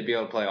 I think they'd be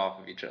able to play off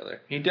of each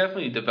other. He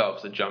definitely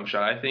develops a jump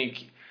shot. I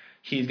think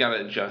he's got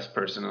to adjust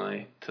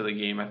personally to the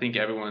game. I think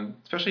everyone,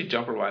 especially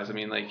jumper-wise, I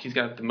mean, like, he's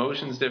got the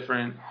motions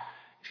different.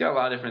 He's got a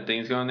lot of different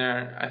things going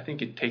there. I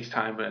think it takes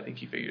time, but I think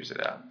he figures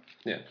it out.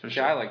 Yeah, for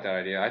sure. Yeah, I like that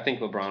idea. I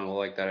think LeBron will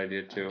like that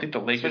idea, too. I think the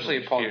Lakers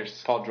especially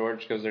if Paul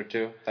George goes there,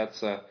 too.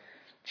 That's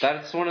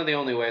one of the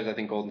only ways I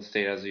think Golden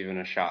State has even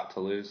a shot to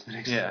lose the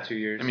next 2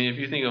 years. I mean, if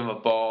you think of a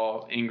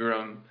Ball,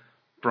 Ingram,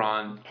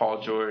 Bron,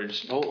 Paul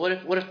George. Well, what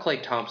if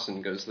Klay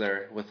Thompson goes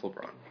there with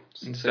LeBron?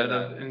 Instead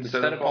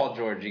of Paul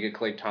George, you get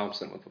Klay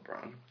Thompson with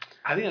LeBron.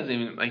 I think that's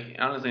even, like,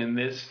 honestly, in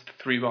this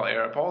 3-ball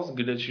era, Paul's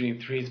good at shooting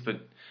threes, but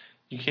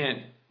you can't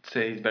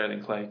say he's better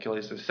than Klay.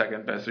 Klay's the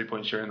second best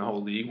 3-point shooter in the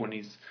whole league when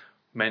he's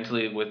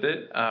mentally with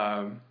it.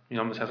 He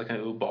almost has a kind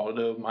of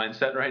Ubaldo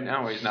mindset right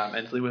now where he's not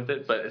mentally with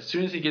it. But as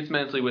soon as he gets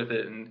mentally with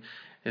it and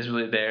is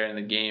really there in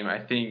the game, I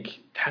think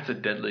that's a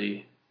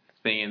deadly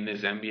thing in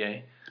this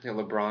NBA. Yeah,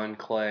 LeBron,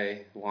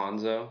 Klay,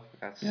 Lonzo.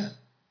 That's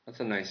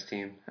a nice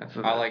team.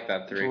 I like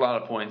that 3. It's a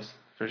lot of points,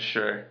 for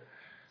sure.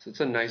 So it's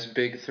a nice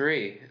big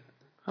 3.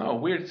 Oh,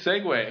 weird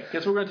segue.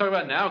 Guess what we're going to talk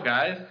about now,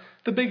 guys?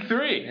 The big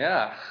 3.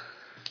 Yeah.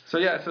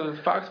 So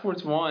Fox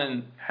Sports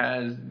 1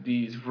 has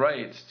these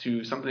rights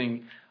to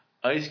something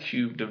Ice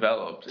Cube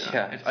developed.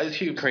 Yeah, it's Ice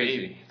Cube's crazy.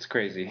 Baby. It's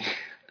crazy.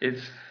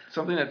 It's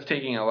something that's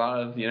taking a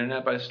lot of the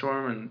internet by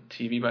storm and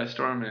TV by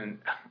storm, and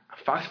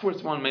Fox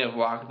Sports 1 may have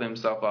locked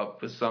themselves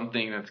up with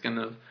something that's going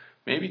to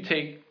maybe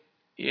take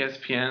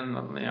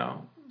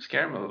ESPN,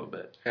 scare them a little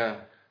bit. Yeah.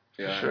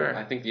 For sure.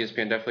 I think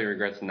ESPN definitely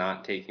regrets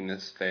not taking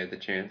this if they had the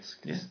chance.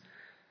 Yeah.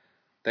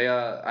 They,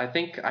 I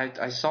think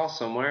I saw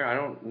somewhere, I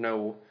don't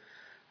know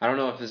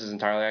if this is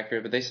entirely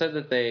accurate, but they said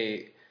that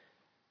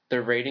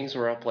their ratings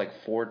were up like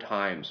 4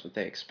 times what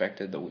they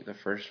expected the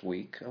first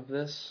week of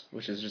this,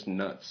 which is just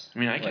nuts. I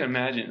mean, I can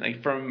imagine.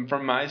 Like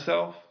from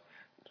myself,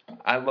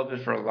 I love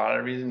it for a lot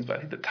of reasons, but I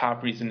think the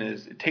top reason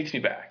is it takes me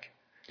back.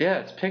 Yeah,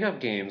 it's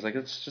pickup games. Like,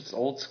 it's just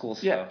old school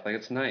stuff. Yeah. Like,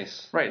 it's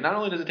nice. Right. Not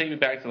only does it take me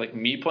back to, like,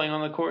 me playing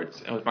on the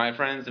courts and with my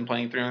friends and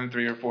playing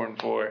 3-on-3 or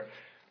 4-on-4,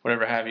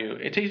 whatever have you,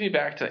 it takes me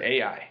back to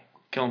AI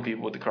killing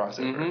people with the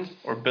crossover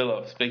or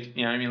Billups. Big,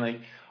 you know what I mean? Like,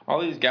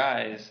 all these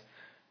guys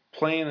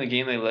playing the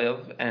game they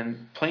live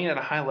and playing at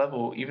a high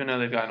level even though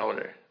they've gotten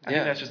older. I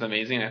think that's just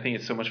amazing. I think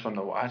it's so much fun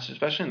to watch,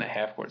 especially in the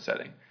half-court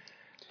setting.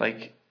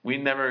 Like, we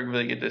never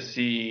really get to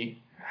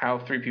see how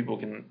 3 people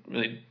can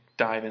really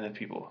dive into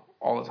people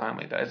all the time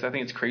like that. I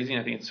think it's crazy,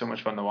 and I think it's so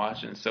much fun to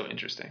watch, and it's so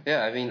interesting.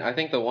 Yeah, I mean, I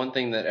think the one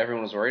thing that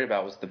everyone was worried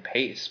about was the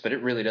pace, but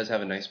it really does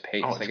have a nice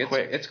pace. Oh, it's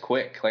quick. It's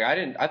quick. Like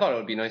I thought it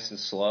would be nice and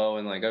slow,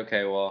 and like,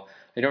 okay, well,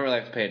 you don't really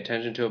have to pay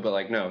attention to it, but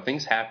like, no,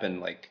 things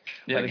happen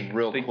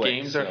real quick. The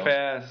games are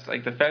fast.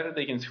 Like the fact that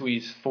they can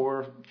squeeze 4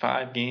 or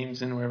 5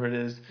 games in wherever it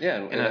is in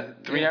a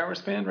 3-hour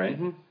span, right?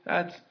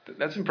 Mm-hmm.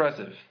 That's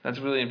impressive. That's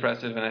really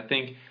impressive, and I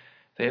think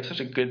they have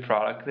such a good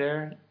product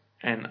there.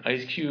 And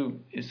Ice Cube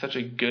is such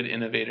a good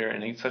innovator,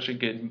 and he's such a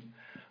good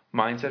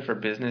mindset for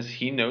business.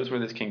 He knows where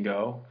this can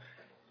go,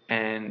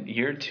 and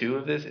year 2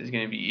 of this is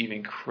going to be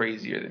even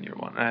crazier than year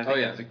 1. And I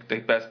think that's the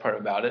best part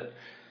about it,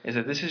 is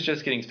that this is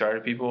just getting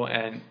started, people.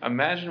 And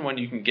imagine when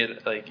you can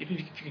get, like, if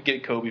you could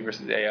get Kobe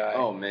versus AI.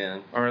 Oh,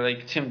 man. Or,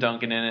 like, Tim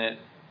Duncan in it.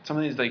 Some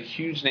of these, like,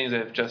 huge names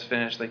that have just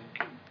finished, like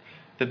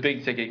the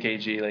big ticket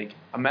KG. Like,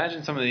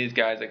 imagine some of these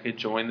guys that could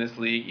join this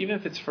league, even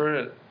if it's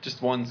for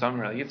just one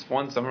summer. Like, it's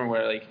one summer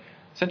where, like,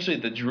 essentially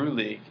the Drew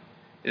League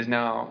is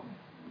now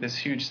this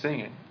huge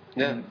thing.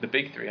 Yeah. The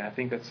big 3. I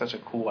think that's such a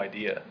cool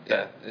idea.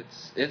 Yeah,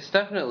 it's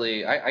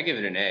definitely. I give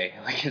it an A.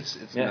 Like it's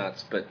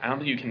nuts, but I don't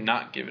think you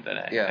cannot give it an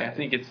A. Yeah. I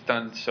think it's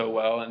done so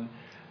well and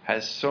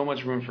has so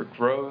much room for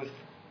growth.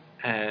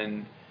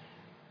 And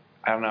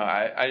I don't know.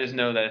 I just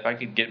know that if I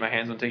could get my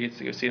hands on tickets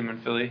to go see them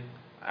in Philly,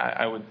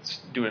 I would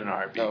do it in a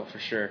heartbeat. Oh, for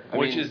sure.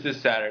 Which is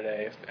this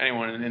Saturday. If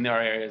anyone in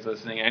our area is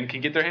listening and can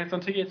get their hands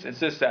on tickets, it's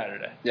this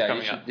Saturday.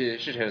 Yeah, you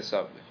should hit us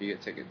up if you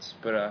get tickets.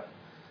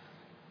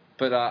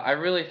 But I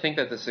really think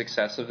that the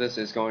success of this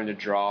is going to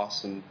draw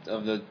some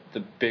of the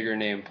bigger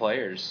name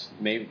players.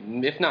 Maybe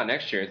if not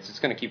next year, it's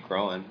going to keep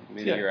growing.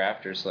 Maybe the year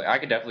after. So I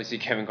could definitely see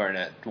Kevin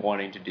Garnett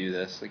wanting to do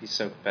this. Like he's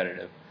so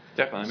competitive.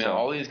 Definitely. I mean,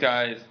 all these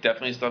guys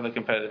definitely still have a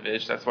competitive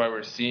itch. That's why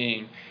we're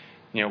seeing,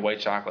 White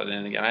Chocolate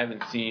in it again. I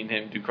haven't seen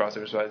him do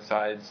crossovers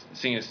besides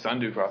seeing his son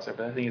do crossover.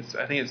 But I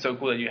think it's so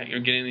cool that you're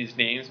getting these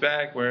names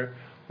back where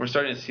we're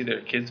starting to see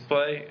their kids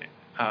play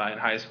in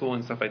high school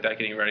and stuff like that,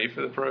 getting ready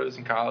for the pros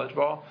and college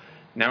ball.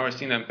 Now we're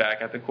seeing them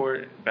back at the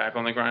court, back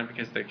on the grind,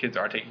 because their kids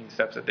are taking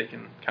steps that they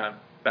can kind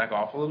of back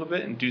off a little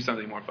bit and do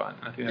something more fun.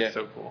 I think that's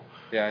so cool.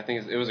 Yeah, I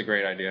think it was a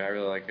great idea. I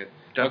really like it.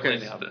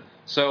 Definitely nailed it.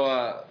 So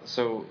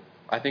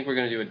I think we're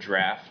going to do a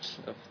draft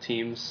of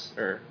teams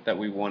that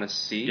we want to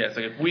see. Yeah,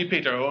 so if we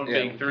picked our own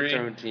big 3. Picked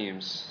our own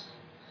teams.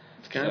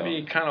 It's going to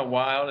be kind of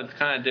wild. It's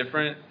kind of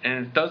different.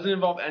 And it doesn't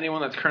involve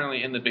anyone that's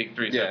currently in the big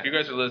 3. So if you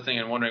guys are listening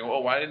and wondering,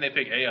 well, why didn't they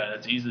pick AI?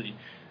 That's easy.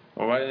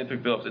 Or why didn't they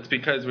pick Billups? It's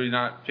because we're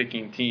not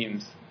picking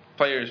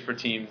players for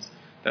teams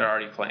that are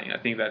already playing. I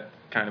think that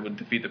kind of would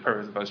defeat the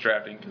purpose of us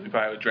drafting, because we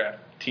probably would draft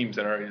teams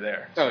that are already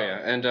there. So. Oh, yeah.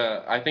 And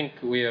I think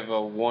we have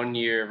a 1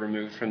 year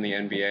removed from the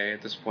NBA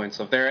at this point.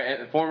 So if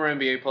they're former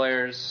NBA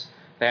players,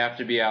 they have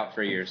to be out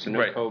for a year. So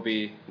no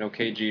Kobe, no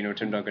KG, no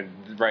Tim Duncan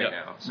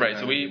now.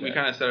 So we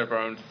kind of set up our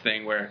own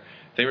thing where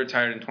they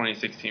retired in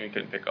 2016. We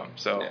couldn't pick them.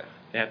 So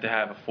they have to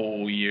have a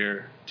full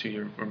year,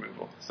 2-year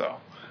removal. So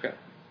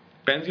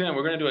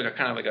we're gonna do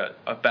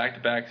a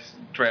back-to-back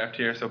draft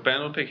here. So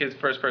Ben will pick his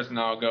first person, and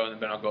I'll go, and then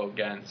Ben I'll go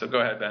again. So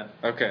go ahead, Ben.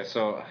 Okay,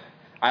 so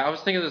I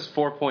was thinking of this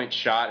 4-point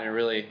shot, and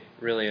it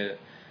really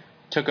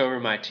took over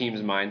my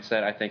team's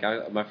mindset. I think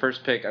my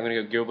first pick, I'm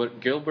gonna go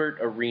Gilbert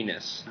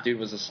Arenas. Dude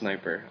was a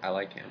sniper. I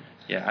like him.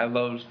 Yeah, I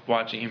loved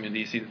watching him in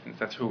DC since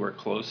that's who we're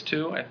close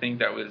to. I think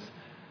that was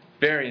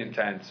very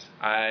intense.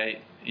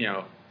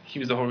 He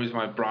was the whole reason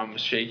why Braun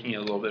was shaking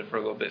a little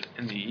bit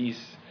in the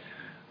East.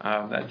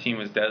 That team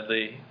was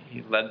deadly.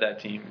 He led that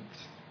team.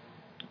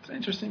 It's an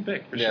interesting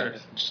pick for sure.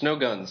 Just no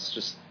guns.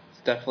 Just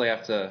definitely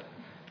have to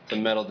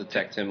metal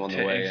detect him on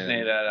the way.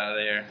 Snay that out of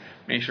there.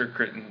 Make sure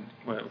Critton.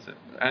 What was it?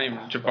 I don't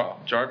even.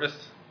 Jarvis.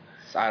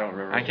 I don't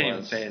remember. I can't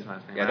even say his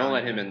last name. Yeah, don't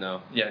let him in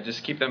though. Yeah,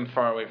 just keep them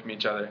far away from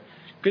each other.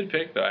 Good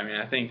pick though. I mean,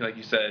 I think like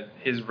you said,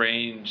 his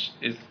range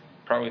is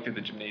probably through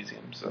the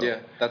gymnasium. So I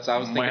was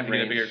thinking. Might have to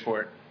get a bigger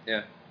court.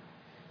 Yeah.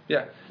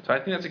 Yeah. So I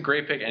think that's a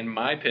great pick, and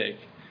my pick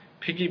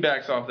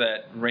piggybacks off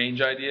that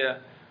range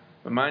idea.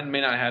 But mine may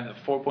not have the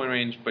 4-point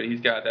range, but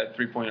he's got that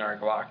 3-point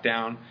arc locked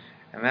down,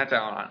 and that's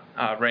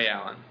Ray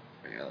Allen.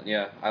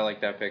 Yeah, I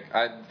like that pick.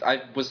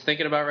 I was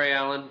thinking about Ray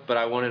Allen, but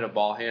I wanted a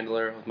ball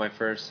handler with my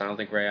first. I don't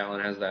think Ray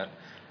Allen has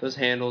those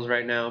handles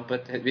right now.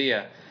 But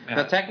yeah.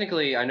 Now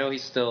technically, I know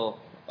he's still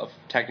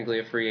technically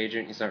a free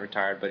agent. He's not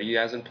retired, but he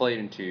hasn't played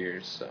in 2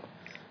 years. So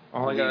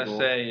all I gotta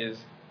say is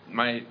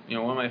one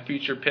of my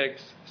future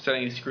picks,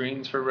 setting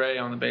screens for Ray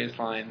on the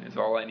baseline is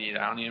all I need.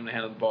 I don't need him to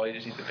handle the ball. He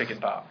just needs to pick and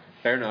pop.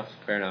 Fair enough.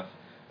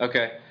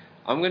 Okay,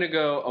 I'm going to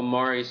go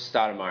Amari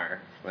Stoudemire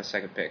for my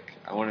second pick.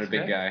 I wanted a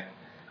big guy.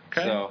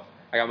 Okay. So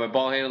I got my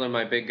ball handler and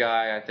my big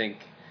guy. I think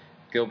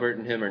Gilbert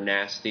and him are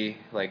nasty,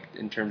 like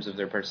in terms of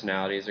their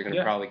personalities. They're going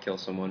to probably kill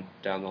someone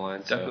down the line.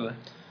 Definitely.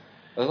 So.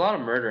 There's a lot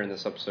of murder in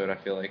this episode, I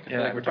feel like. I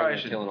feel like we're talking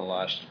about killing a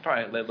lot. Should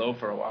probably lay low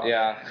for a while.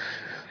 Yeah.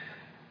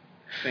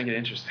 Make it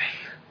interesting.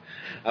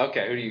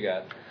 Okay, who do you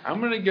got? I'm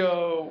going to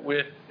go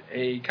with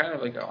a kind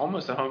of like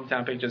almost a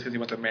hometown pick just because he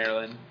went to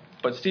Maryland.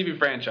 But Stevie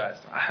Franchise.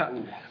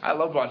 I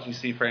loved watching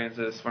Steve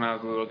Francis when I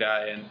was a little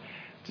guy, and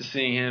just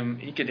seeing him,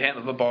 he could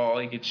handle the ball,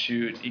 he could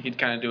shoot, he could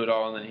kind of do it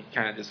all, and then he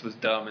kind of just was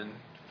dumb and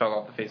fell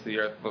off the face of the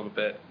earth a little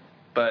bit.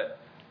 But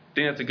I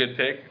think that's a good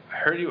pick. I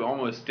heard you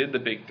almost did the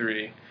big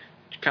three.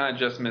 Kind of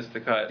just missed the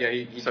cut. Yeah,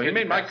 he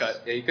made my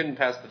cut. Yeah, he couldn't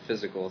pass the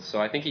physical, so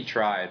I think he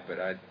tried,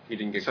 but he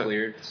didn't get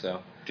cleared.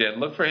 So yeah,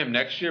 look for him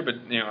next year. But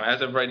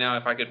as of right now,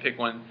 if I could pick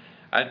one,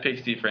 I'd pick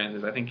Steve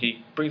Francis. I think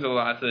he brings a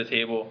lot to the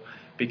table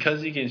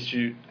because he can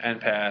shoot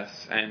and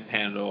pass and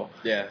handle.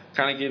 Yeah,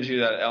 kind of gives you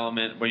that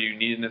element where you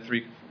need in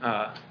the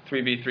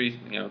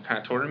 3v3 kind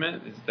of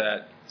tournament is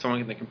that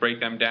someone that can break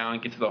them down,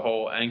 get to the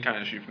hole, and kind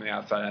of shoot from the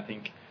outside. I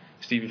think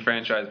Stevie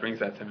Franchise brings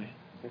that to me.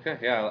 Okay,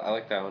 yeah, I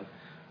like that one.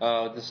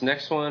 This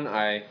next one,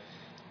 I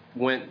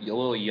went a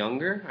little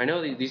younger. I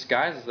know these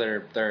guys that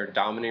are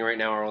dominating right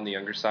now are on the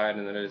younger side,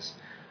 and that it's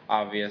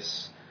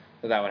obvious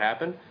that would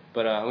happen.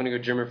 But I'm going to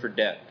go Jimmer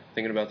Fredette,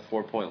 thinking about the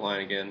 4-point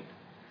line again.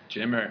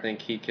 Jimmer. I think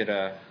he could.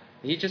 I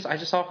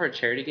just saw for a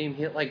charity game,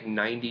 he hit like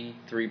 90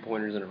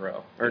 3-pointers in a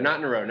row, or not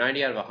in a row,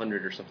 90 out of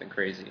 100 or something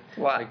crazy.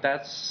 Wow. Like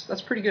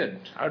that's pretty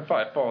good. I would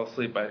probably fall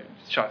asleep by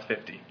shot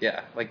 50.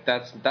 Yeah, like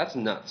that's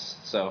nuts.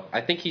 So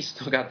I think he's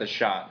still got the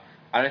shot.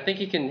 I think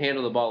he can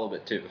handle the ball a little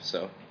bit too.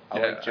 So I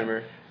like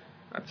Jimmer.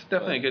 That's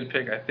definitely a good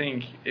pick. I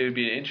think it would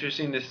be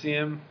interesting to see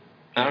him.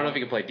 I don't know if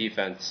he can play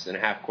defense in a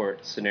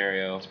half-court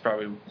scenario. It's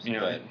probably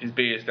his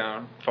biggest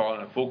downfall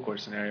in a full-court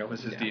scenario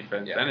was his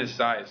defense and his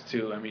size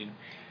too. I mean,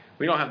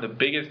 we don't have the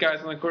biggest guys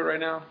on the court right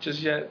now just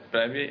yet,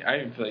 but I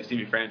even feel like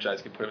Stevie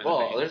Franchise could put him in the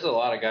paint. Well, there's a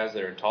lot of guys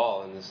that are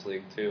tall in this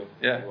league too.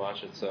 Yeah, you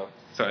watch it so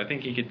I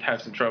think he could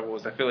have some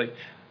troubles. I feel like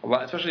a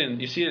lot, especially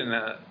you see it in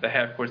the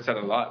half-court set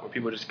a lot where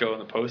people just go in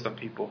the post on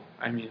people.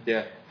 I mean,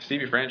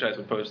 Stevie Franchise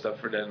would post up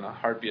for that in a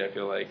heartbeat. I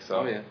feel like so.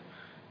 Oh yeah.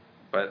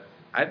 But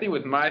I think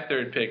with my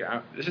third pick,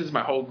 this is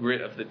my whole grit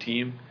of the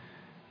team.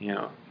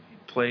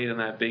 Played in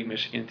that big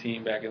Michigan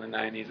team back in the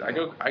 '90s.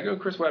 I go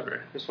Chris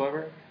Webber. Chris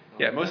Webber.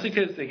 Yeah, mostly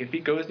because if he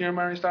goes near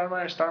Marty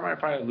Stoudemire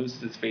probably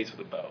loses his face with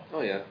a bow.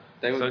 Oh yeah,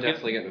 they would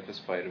definitely get in a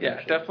fist fight. Yeah,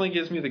 it definitely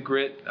gives me the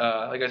grit.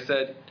 Like I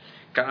said,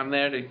 got him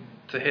there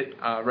to hit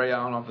Ray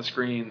Allen off the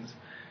screens,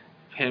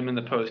 him in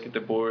the post, get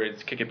the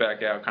boards, kick it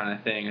back out, kind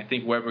of thing. I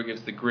think Webber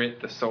gives the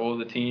grit, the soul of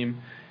the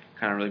team,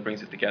 kind of really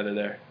brings it together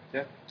there.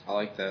 Yeah, I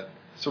like that.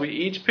 So we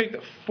each picked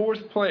a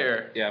fourth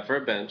player. Yeah, for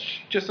a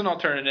bench. Just an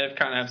alternative,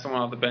 kind of have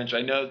someone off the bench.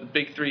 I know the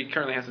Big Three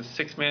currently has a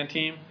 6-man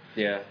team.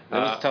 Yeah, it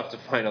was tough to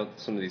find out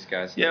some of these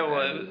guys. Yeah,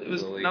 well, it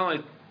was not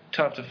only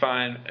tough to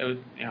find, it was,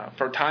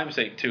 for time's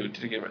sake, too,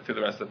 to get through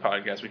the rest of the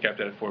podcast, we kept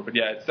it at 4. But,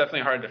 yeah, it's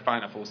definitely hard to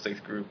find a full 6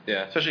 group.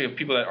 Yeah. Especially if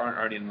people that aren't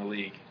already in the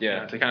league.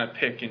 Yeah. To kind of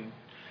pick and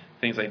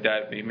things like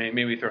that.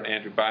 Maybe throw an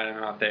Andrew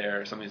Bynum out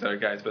there or some of these other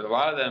guys. But a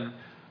lot of them,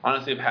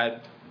 honestly, have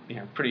had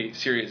pretty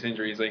serious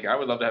injuries. Like, I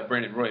would love to have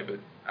Brandon Roy, but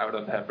I would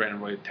love to have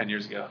Brandon Roy 10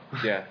 years ago.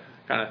 Yeah.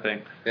 kind of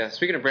thing. Yeah,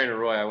 speaking of Brandon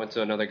Roy, I went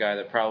to another guy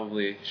that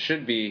probably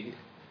should be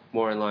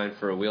more in line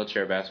for a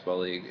wheelchair basketball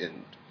league,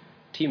 in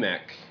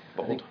T-Mac.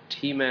 I think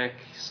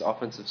T-Mac's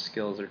offensive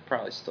skills are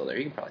probably still there.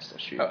 He can probably still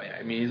shoot. Oh, yeah.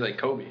 I mean, he's like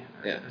Kobe.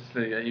 Yeah.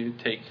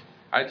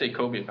 I'd take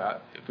Kobe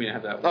if we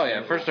didn't have that. Oh,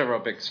 yeah. First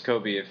overall pick is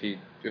Kobe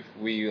if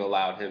we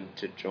allowed him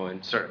to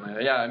join.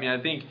 Certainly. Yeah, I mean,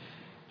 I think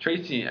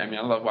Tracy, I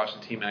love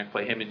watching T-Mac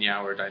play. Him and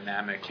Yao are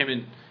dynamic.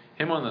 Him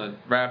on the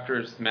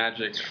Raptors,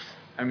 Magic,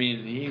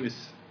 he was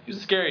a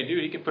scary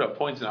dude. He could put up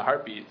points in a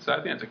heartbeat. So I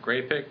think that's a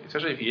great pick,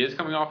 especially if he is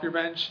coming off your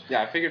bench.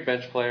 Yeah, I figured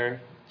bench player,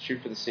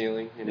 shoot for the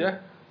ceiling. Yeah,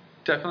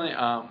 definitely.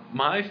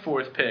 My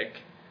fourth pick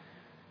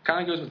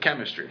kind of goes with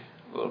chemistry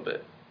a little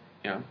bit.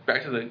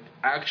 Back to the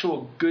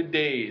actual good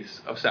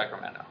days of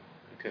Sacramento.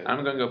 Okay.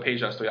 I'm going to go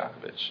Peja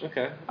Stojakovic.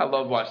 Okay. I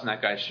love watching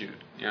that guy shoot.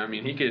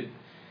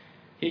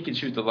 He could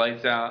shoot the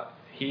lights out.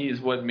 He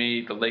is what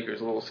made the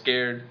Lakers a little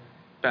scared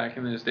back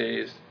in those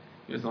days.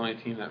 He was the only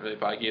team that really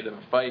probably gave them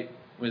a fight.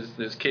 Was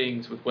those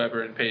Kings with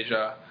Webber and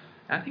Peja.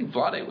 And I think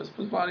Vlade was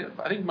Vlade.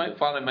 I think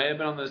Vlade might have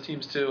been on those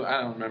teams too.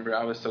 I don't remember.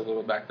 I was so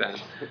little back then.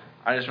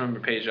 I just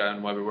remember Peja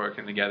and Webber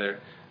working together.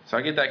 So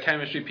I get that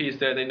chemistry piece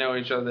there. They know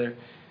each other.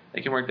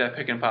 They can work that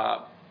pick and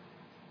pop.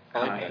 I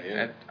like that,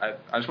 yeah.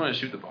 I just want to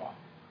shoot the ball.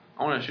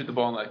 I want to shoot the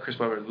ball and let Chris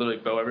Webber literally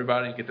bow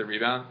everybody and get the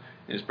rebound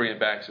and just bring it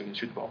back so we can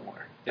shoot the ball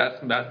more. Yeah.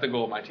 That's the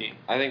goal of my team.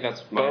 I think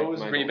that's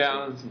bows,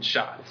 rebounds, and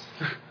shots.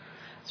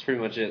 That's pretty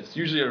much it. It's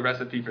usually a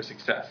recipe for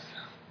success,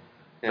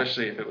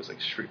 especially if it was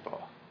like street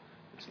ball.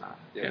 It's not.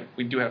 Yeah.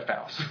 We do have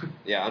fouls.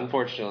 Yeah,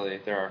 unfortunately,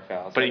 there are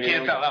fouls. But you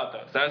can't foul out,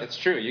 though. So it's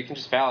true. You can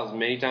just foul as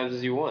many times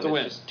as you want.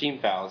 It's just team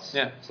fouls.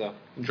 Yeah. So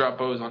drop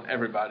bows on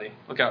everybody.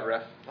 Look out,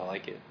 ref. I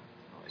like it.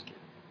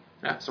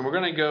 Yeah, so we're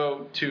going to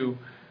go to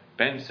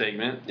Ben's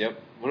segment. Yep.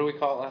 What did we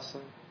call it last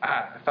time?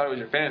 I thought it was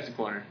your fantasy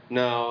corner.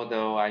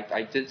 No,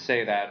 I did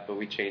say that, but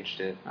we changed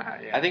it.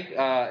 Yeah. I think,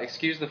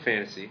 excuse the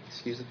fantasy.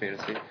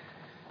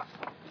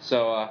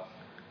 So,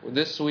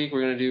 this week we're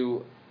going to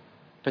do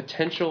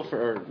potential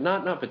for, or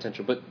not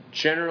potential, but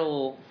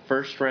general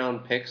first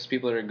round picks,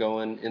 people that are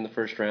going in the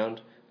first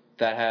round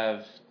that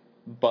have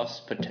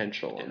bust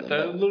potential on them.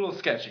 They're a little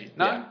sketchy.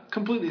 Not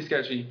completely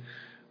sketchy.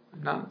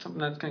 Not something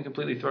that's going to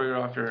completely throw you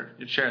off your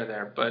chair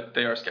there, but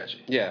they are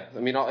sketchy. Yeah,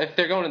 if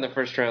they're going in the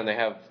first round, they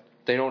have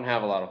They don't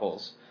have a lot of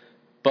holes.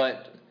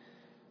 But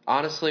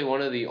honestly,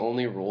 one of the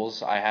only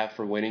rules I have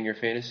for winning your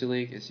fantasy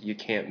league is you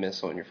can't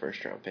miss on your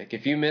first round pick.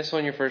 If you miss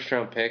on your first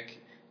round pick,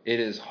 it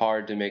is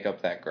hard to make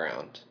up that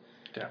ground.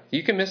 Yeah.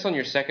 You can miss on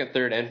your second,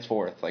 third, and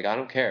fourth. Like, I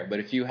don't care. But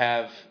if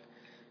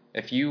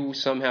you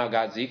somehow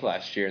got Zeke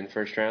last year in the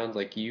first round,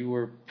 like, you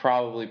were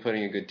probably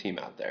putting a good team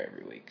out there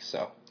every week.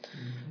 So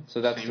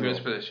that's Same goes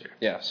for this year.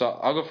 Yeah. So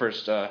I'll go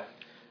first.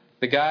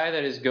 The guy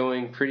that is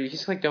going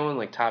he's like going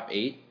like top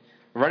 8.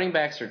 Running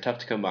backs are tough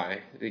to come by.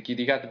 Like,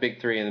 you got the big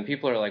 3, and then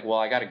people are like, well,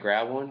 I got to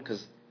grab one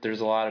because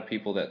there's a lot of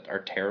people that are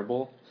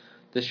terrible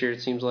this year,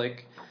 it seems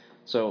like.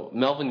 So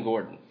Melvin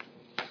Gordon.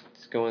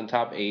 He's going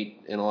top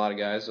 8 in a lot of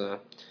guys.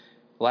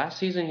 Last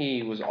season,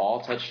 he was all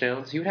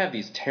touchdowns. He would have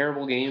these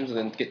terrible games and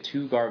then get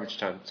 2 garbage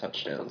time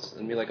touchdowns.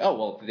 And be like, oh,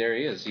 well, there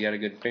he is. He had a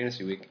good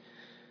fantasy week.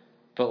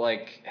 But,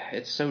 like,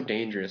 it's so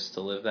dangerous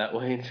to live that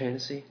way in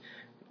fantasy,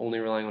 only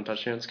relying on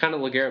touchdowns. It's kind of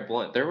LeGarrette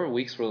Blount. There were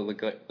weeks where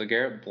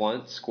LeGarrette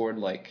Blount scored,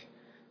 like,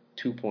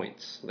 2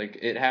 points. Like,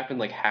 it happened,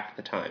 like, half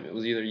the time. It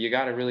was either you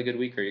got a really good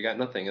week or you got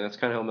nothing. And that's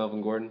kind of how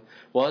Melvin Gordon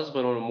was,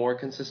 but on a more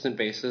consistent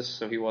basis,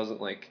 so he wasn't,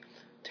 like,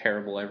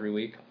 terrible every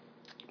week.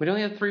 But he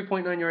only had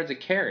 3.9 yards a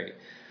carry.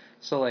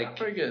 So, like, not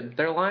very good.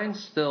 Their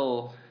line's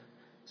still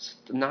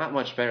not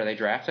much better. They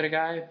drafted a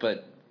guy,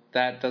 but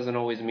that doesn't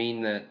always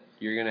mean that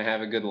you're going to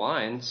have a good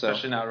line. So,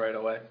 especially not right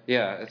away.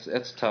 Yeah,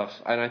 it's tough.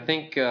 And I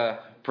think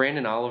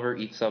Brandon Oliver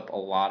eats up a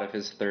lot of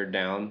his third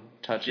down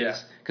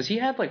touches. Because he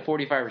had, like,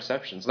 45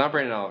 receptions. Not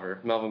Brandon Oliver.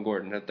 Melvin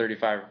Gordon had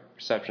 35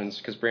 receptions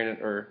because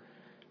Brandon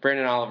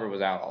Oliver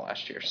was out all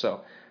last year. So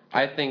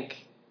I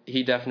think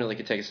he definitely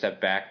could take a step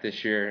back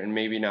this year and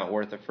maybe not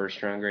worth a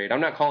first-round grade.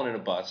 I'm not calling it a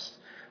bust.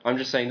 I'm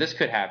just saying this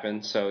could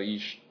happen, so you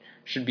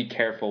should be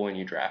careful when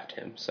you draft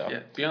him. So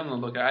yeah, be on the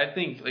lookout. I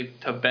think, like,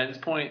 to Ben's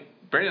point,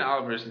 Brandon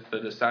Oliver is the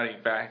deciding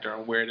factor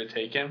on where to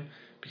take him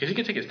because he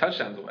could take his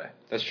touchdowns away.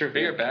 That's true.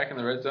 Figure back in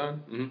the red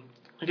zone. Mm-hmm.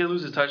 He could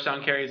lose his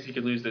touchdown carries. He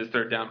could lose his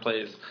third down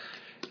plays.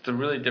 It's a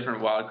really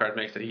different wild card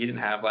mix that he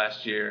didn't have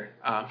last year.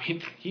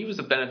 He was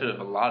a benefit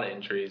of a lot of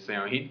injuries. You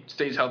know, he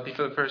stays healthy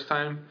for the first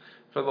time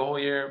for the whole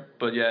year,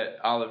 but yet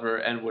Oliver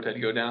and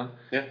Woodhead go down.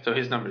 Yeah. So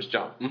his numbers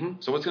jump. Mm-hmm.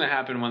 So what's going to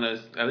happen when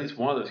at least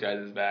one of those guys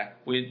is back?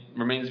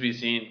 Remains to be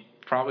seen.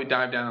 Probably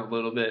dive down a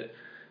little bit.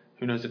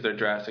 Who knows if they're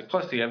drastic?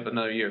 Plus, you have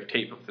another year of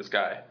tape with this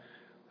guy.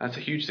 That's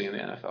a huge thing in the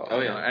NFL. Oh,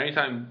 yeah. You know,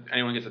 anytime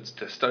anyone gets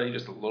to study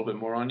just a little bit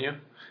more on you,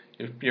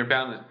 you're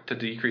bound to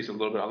decrease a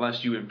little bit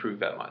unless you improve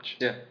that much.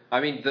 Yeah.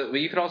 I mean,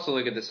 you could also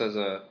look at this as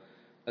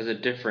a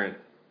different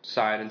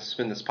side and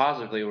spin this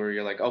positively where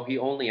you're like, oh, he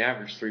only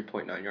averaged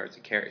 3.9 yards a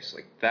carry. So,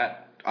 like,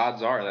 that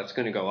odds are that's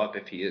going to go up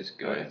if he is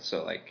good. Right.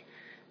 So, like,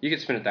 you could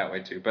spin it that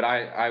way too. But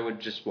I would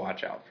just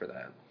watch out for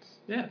that.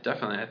 Yeah,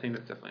 definitely. I think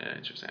that's definitely an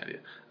interesting idea.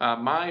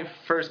 My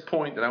first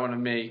point that I want to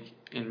make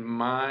in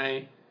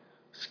my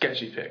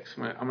sketchy picks,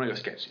 I'm going to go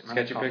sketchy.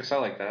 Sketchy picks, I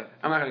like that.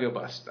 I'm not going to go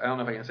bust. I don't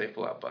know if I can say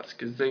full out bust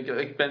because,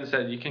 like Ben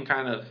said, you can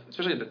kind of,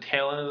 especially at the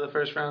tail end of the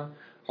first round,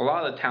 a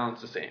lot of the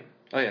talent's the same.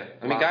 Oh, yeah.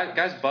 I mean,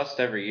 guys bust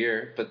every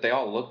year, but they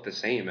all look the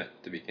same at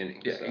the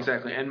beginning. Yeah, so.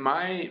 Exactly. And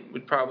I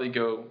would probably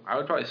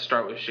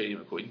start with Shady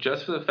McCoy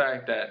just for the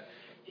fact that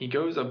he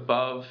goes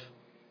above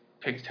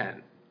pick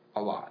 10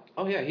 a lot.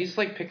 Oh, yeah. He's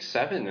like pick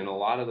 7 in a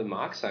lot of the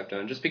mocks I've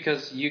done just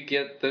because you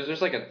get,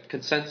 there's like a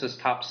consensus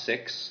top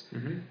 6.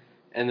 Mm-hmm.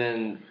 And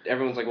then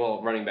everyone's like,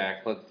 well, running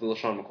back,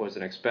 LeSean McCoy's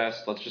the next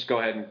best. Let's just go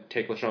ahead and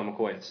take LeSean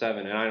McCoy at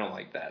 7. And I don't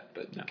like that,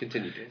 but no.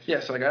 Continue, Dave. Yeah,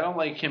 so, like, I don't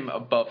like him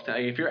above 10.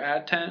 Like, if you're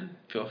at 10,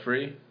 feel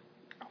free.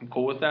 I'm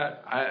cool with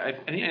that. I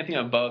think anything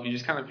above, you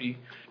just kind of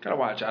gotta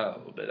watch out a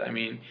little bit. I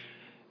mean,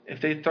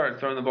 if they start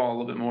throwing the ball a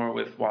little bit more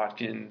with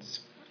Watkins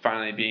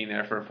finally being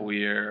there for a full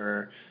year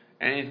or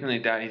anything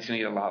like that, he's gonna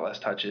get a lot less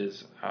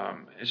touches.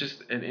 It's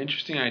just an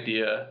interesting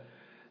idea.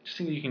 Just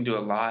think you can do a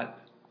lot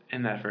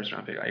in that first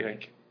round pick.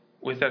 Like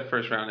with that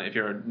first round, if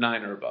you're a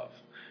 9 or above,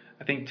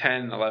 I think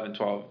 10, 11,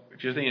 12.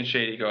 If you're thinking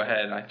Shady, go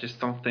ahead. I just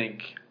don't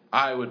think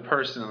I would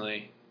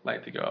personally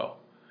like to go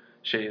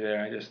Shady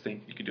there. I just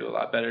think you could do a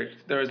lot better.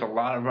 There is a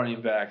lot of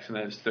running backs in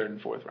those 3rd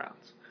and 4th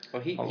rounds.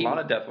 Well, a lot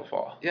of depth will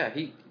fall. Yeah,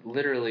 he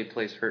literally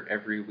plays hurt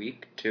every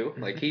week, too.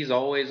 Like, he's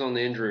always on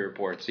the injury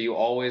report, so you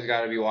always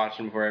got to be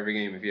watching for every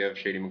game if you have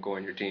Shady McCoy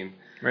on your team.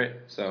 Right.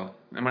 So.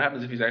 And what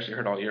happens if he's actually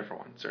hurt all year for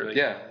once? Or like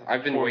yeah,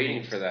 I've been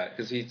waiting for that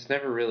because he's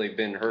never really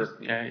been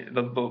hurt. Yeah,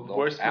 the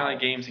worst amount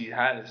of games he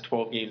had is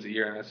 12 games a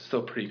year, and that's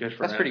still pretty good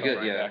for him. That's pretty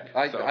good, yeah.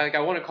 I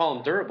want to call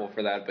him durable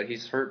for that, but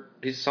he's hurt.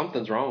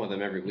 Something's wrong with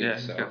him every week. Yeah,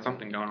 he's got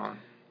something going on.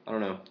 I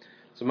don't know.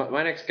 So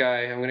my next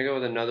guy, I'm going to go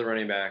with another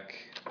running back,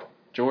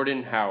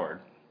 Jordan Howard.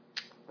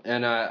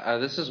 And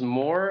this is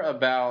more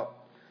about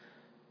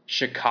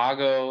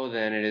Chicago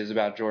than it is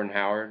about Jordan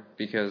Howard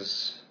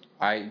because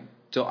I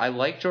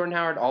like Jordan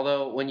Howard,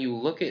 although when you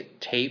look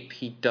at tape,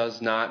 he does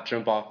not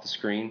jump off the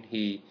screen.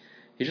 He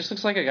just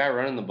looks like a guy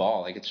running the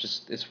ball. Like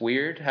it's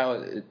weird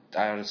how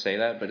I don't say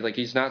that, but like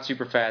he's not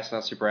super fast,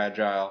 not super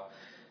agile.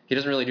 He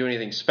doesn't really do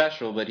anything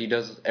special, but he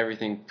does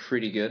everything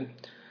pretty good.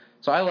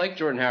 So I like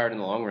Jordan Howard in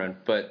the long run,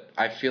 but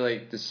I feel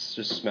like this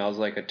just smells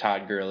like a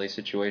Todd Gurley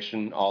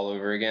situation all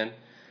over again,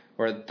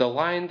 where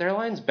their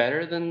line's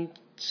better than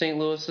St.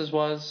 Louis's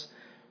was,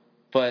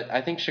 but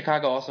I think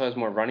Chicago also has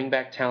more running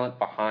back talent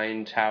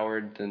behind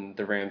Howard than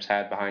the Rams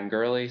had behind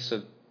Gurley.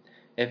 So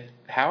if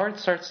Howard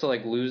starts to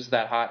lose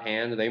that hot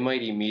hand, they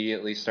might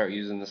immediately start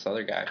using this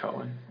other guy.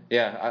 Cohen.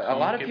 Yeah, a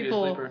lot of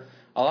people. Sleeper.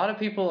 A lot of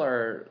people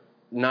are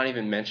not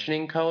even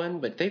mentioning Cohen,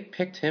 but they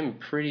picked him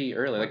pretty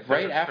early,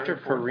 right after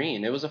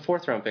Perrine. It was a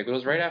 4th-round pick. It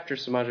was right after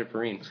Samaje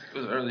Perrine. It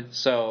was early.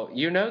 So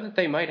that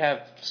they might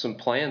have some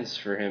plans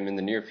for him in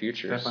the near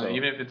future. Definitely. So.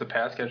 Even if it's a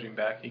pass catching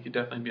back, he could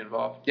definitely be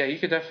involved. Yeah, you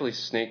could definitely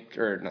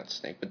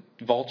but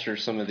vulture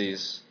some of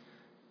these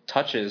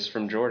touches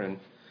from Jordan.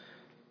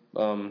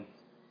 Yeah,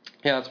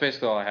 that's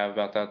basically all I have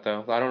about that,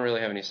 though. I don't really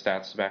have any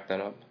stats to back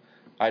that up.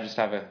 I just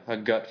have a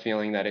gut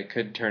feeling that it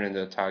could turn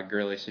into a Todd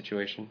Gurley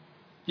situation.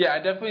 Yeah, I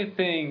definitely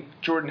think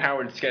Jordan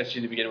Howard's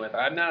sketchy to begin with.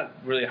 I'm not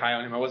really high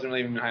on him. I wasn't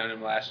really even high on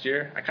him last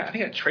year. I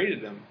think I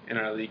traded him in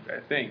our league, I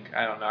think.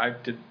 I don't know. I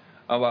did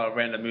a lot of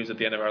random moves at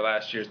the end of our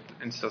last year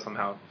and still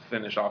somehow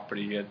finished off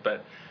pretty good.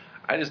 But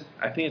I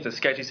think it's a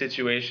sketchy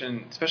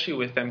situation, especially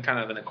with them kind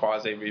of in a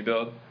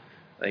quasi-rebuild.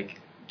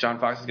 John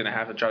Fox is going to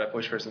have to try to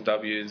push for some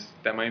W's.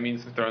 That might mean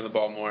some throwing the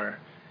ball more,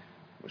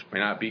 which may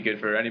not be good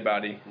for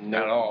anybody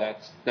at all.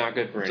 That's not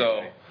good for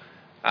anybody.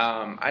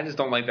 I just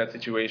don't like that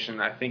situation.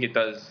 I think it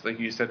does, like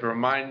you said,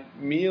 remind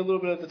me a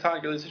little bit of the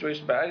Todd Gurley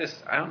situation, but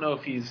I don't know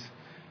if he's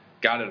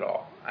got it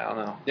all. I don't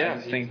know.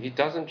 Yeah, he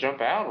doesn't jump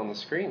out on the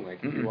screen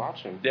if you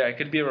watch him. Yeah, it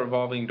could be a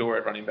revolving door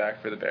at running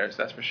back for the Bears,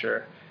 that's for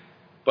sure.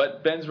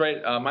 But Ben's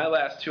right. My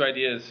last 2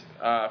 ideas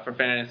for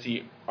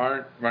fantasy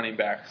aren't running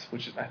backs,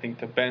 which I think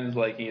to Ben's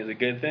liking is a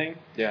good thing.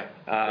 Yeah,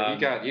 you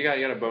got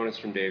a bonus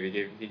from Dave.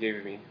 He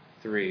gave me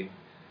 3.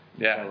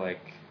 Yeah, a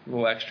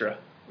little extra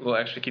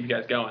to keep you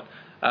guys going.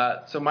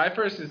 So my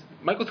first is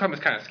Michael Thomas.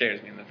 Kind of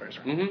scares me in the first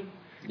round. Mm-hmm.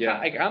 Yeah,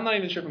 I'm not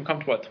even sure if I'm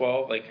comfortable at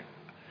 12.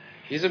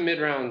 He's a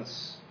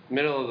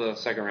middle of the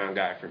second round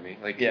guy for me.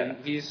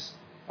 He's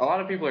a lot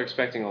of people are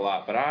expecting a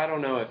lot, but I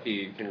don't know if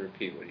he can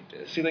repeat what he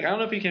did. See, I don't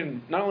know if he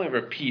can not only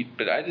repeat,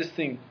 but I just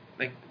think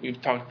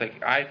we've talked.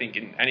 I think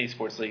in any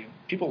sports league,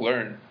 people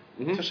learn,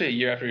 especially a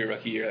year after your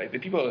rookie year. The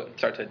people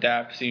start to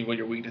adapt, see what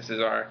your weaknesses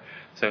are.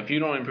 So if you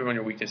don't improve on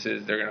your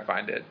weaknesses, they're gonna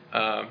find it.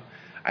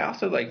 I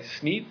also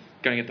Snead's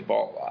going to get the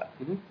ball a lot,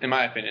 in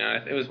my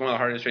opinion. It was one of the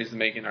hardest trades to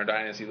make in our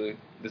dynasty league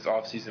this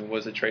offseason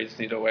was to trade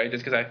Snead away,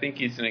 just because I think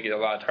he's going to get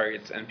a lot of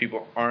targets, and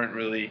people aren't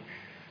really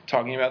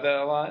talking about that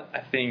a lot.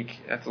 I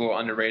think that's a little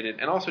underrated.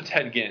 And also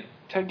Ted Ginn.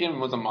 Ted Ginn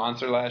was a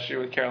monster last year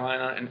with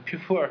Carolina, and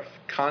people are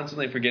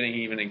constantly forgetting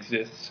he even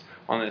exists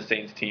on the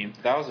Saints team.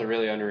 That was a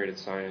really underrated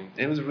signing.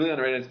 It was really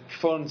underrated. It's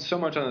flown so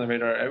much under the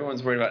radar.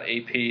 Everyone's worried about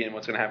AP and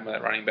what's going to happen with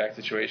that running back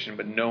situation,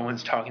 but no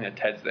one's talking that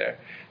Ted's there.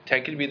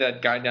 Ted could be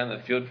that guy down the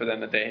field for them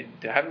that they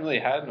haven't really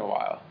had in a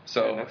while.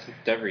 So that's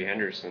Devery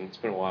Henderson. It's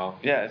been a while.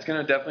 Yeah, it's going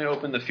to definitely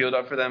open the field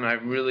up for them, and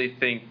I really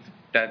think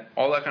that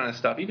all that kind of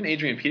stuff, even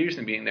Adrian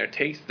Peterson being there,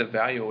 takes the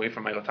value away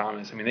from Michael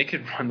Thomas. They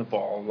could run the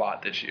ball a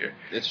lot this year.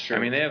 It's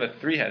true. They have a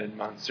 3-headed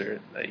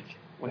monster,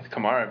 with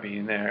Kamara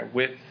being there,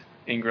 with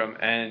Ingram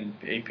and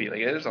AP.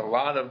 There's a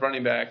lot of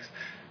running backs.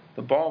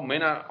 The ball may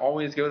not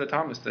always go to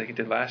Thomas like it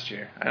did last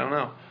year. I don't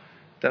know.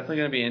 Definitely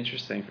going to be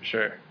interesting for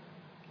sure.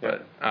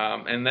 But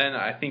and then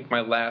I think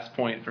my last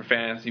point for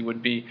fantasy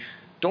would be,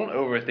 don't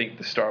overthink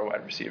the star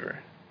wide receiver.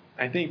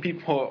 I think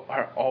people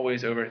are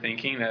always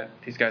overthinking that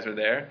these guys are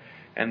there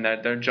and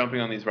that they're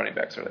jumping on these running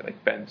backs early,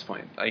 like Ben's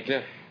point.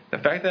 The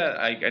fact that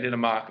I did a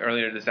mock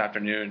earlier this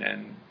afternoon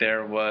and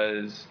there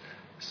was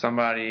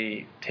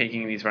somebody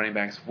taking these running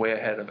backs way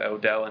ahead of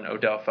Odell, and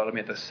Odell fell to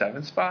me at the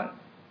 7th spot.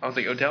 I was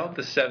like, Odell at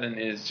the 7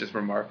 is just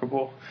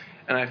remarkable.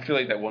 And I feel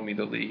like that won me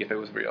the league if it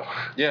was real.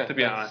 Yeah, to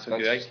be honest with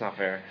you, that's just not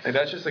fair.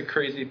 That's just a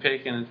crazy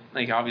pick, and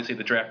obviously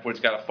the draft board's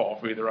got to fall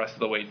for you the rest of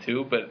the way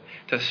too. But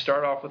to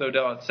start off with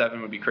Odell at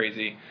 7 would be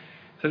crazy.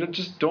 So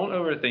just don't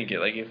overthink it.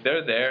 If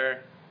they're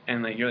there,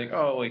 and you're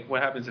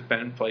what happens if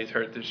Ben plays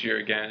hurt this year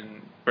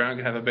again? Brown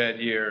could have a bad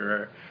year,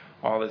 or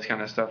all this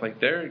kind of stuff.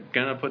 They're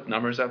gonna put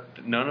numbers up.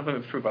 None of them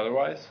have proved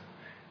otherwise.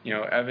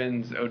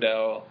 Evans,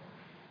 Odell,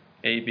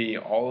 AB,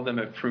 all of them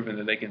have proven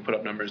that they can put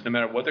up numbers, no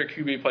matter what their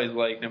QB plays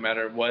no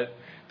matter what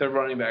their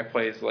running back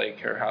plays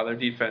or how their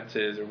defense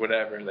is, or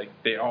whatever.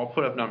 They all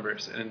put up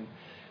numbers, and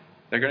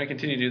they're going to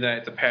continue to do that.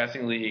 It's a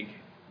passing league.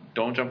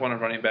 Don't jump on a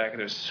running back.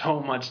 There's so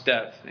much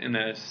depth in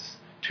this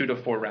 2 to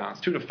 4 rounds,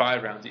 2 to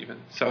 5 rounds even.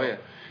 So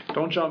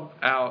don't jump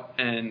out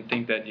and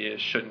think that you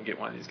shouldn't get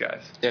one of these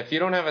guys. Yeah, if you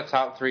don't have a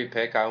top 3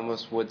 pick, I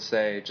almost would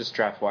say just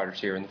draft wide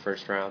receiver in the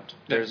first round.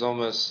 There's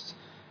almost...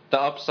 The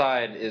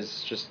upside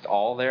is just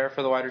all there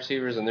for the wide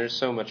receivers, and there's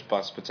so much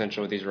bust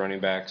potential with these running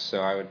backs,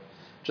 so I would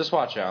just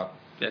watch out.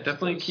 Yeah,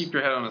 definitely keep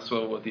your head on a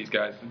swivel with these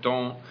guys.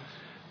 Don't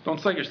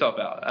psych yourself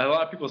out. A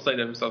lot of people psych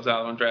themselves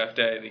out on draft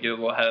day. They get a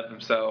little ahead of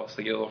themselves.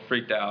 They get a little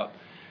freaked out.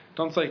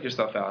 Don't psych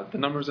yourself out. The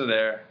numbers are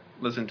there.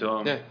 Listen to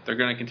them. Yeah. They're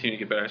going to continue to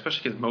get better,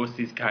 especially because most of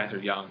these guys are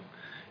young.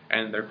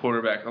 And their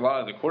quarterbacks, a lot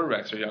of the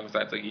quarterbacks are young,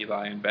 besides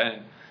Eli and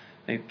Ben.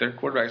 Their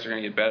quarterbacks are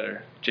going to get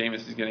better.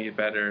 Jameis is going to get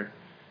better.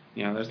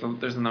 There's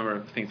a number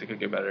of things that could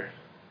get better.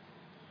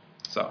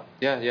 So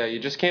yeah, you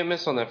just can't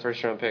miss on that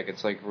first round pick.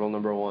 It's like rule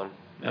number 1.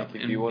 yep,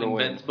 Like if you want to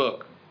win, Ben's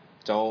book,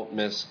 don't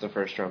miss the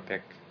first round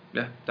pick.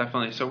 Yeah,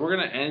 definitely. So we're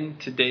gonna end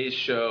today's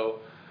show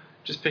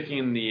just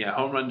picking the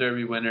home run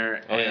derby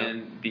winner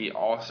and the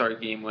All-Star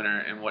game winner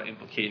and what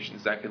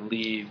implications that could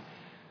lead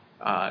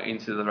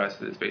into the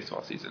rest of this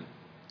baseball season.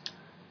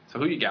 So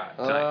who you got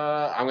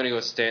tonight? I'm gonna go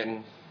with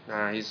Stanton.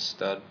 He's a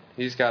stud.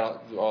 He's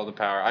got all the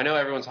power. I know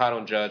everyone's hot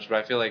on Judge,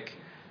 but I feel like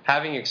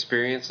having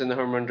experience in the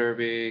home run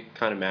derby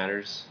kind of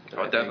matters.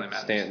 Oh, it definitely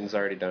matters. Stanton's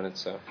already done it,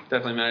 so.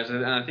 Definitely matters.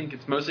 And I think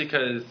it's mostly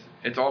because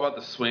it's all about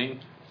the swing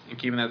and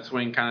keeping that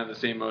swing kind of the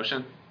same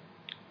motion.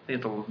 I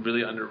think it's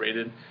really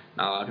underrated.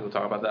 Not a lot of people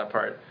talk about that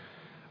part.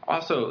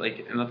 Also,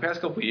 like in the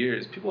past couple of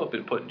years, people have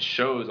been putting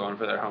shows on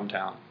for their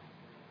hometown.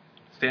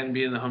 Stanton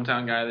being the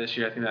hometown guy this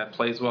year, I think that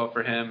plays well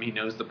for him. He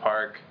knows the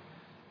park.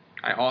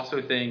 I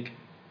also think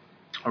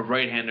a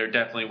right-hander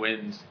definitely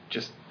wins.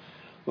 Just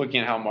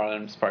looking at how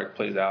Marlins Park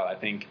plays out, I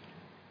think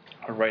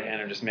a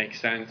right-hander just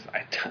makes sense.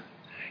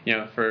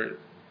 For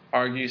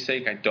argue's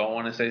sake, I don't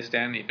want to say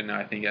Stanton, even though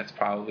I think that's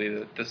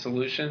probably the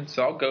solution.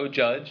 So I'll go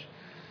Judge.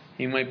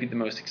 He might be the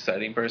most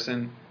exciting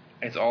person.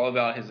 It's all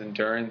about his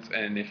endurance,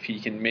 and if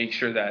he can make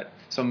sure that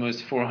some of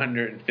his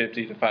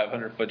 450 to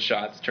 500 foot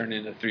shots turn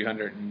into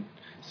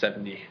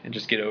 370 and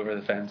just get over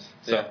the fence.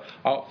 So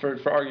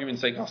for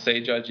argument's sake, I'll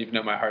say Judge, even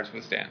though my heart's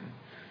with Stanton,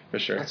 for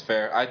sure. That's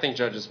fair. I think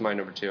Judge is my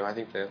number 2. I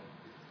think that.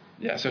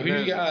 Yeah. So who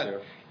you got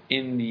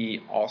in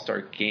the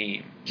All-Star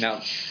game?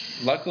 Now,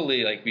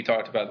 luckily, like we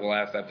talked about in the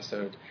last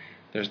episode,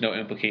 there's no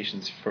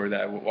implications for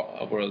that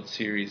World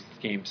Series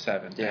Game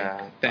 7.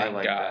 Yeah, thank I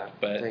like God.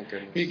 that. But thank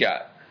goodness. Who you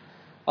got?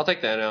 I'll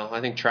take the NL.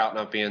 I think Trout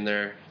not being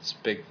there is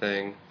a big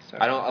thing.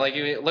 I don't like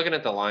looking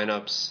at the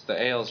lineups.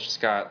 The AL's just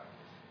got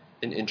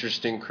an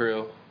interesting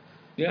crew.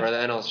 Yeah. Where the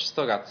NL's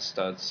still got the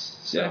studs.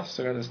 So. Yeah,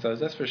 still got the studs.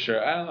 That's for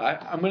sure.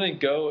 I'm gonna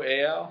go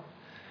AL.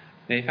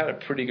 They've had a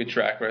pretty good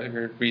track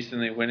record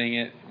recently, winning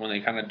it when they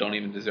kind of don't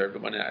even deserve to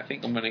win it. I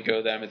think I'm gonna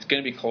go them. It's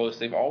gonna be close.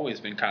 They've always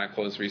been kind of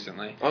close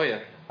recently. Oh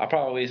yeah. I'll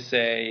probably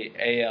say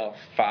AL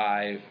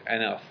 5,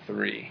 NL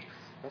 3.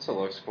 That's a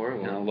low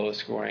scoring one. Low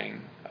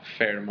scoring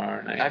affair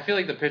tomorrow night. I feel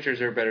like the pitchers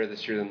are better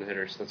this year than the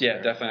hitters. That's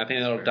fair. Definitely. I think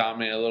they'll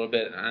dominate a little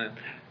bit.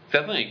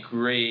 Definitely a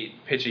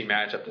great pitching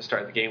matchup to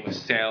start the game with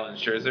Sale and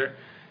Scherzer.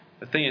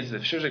 The thing is,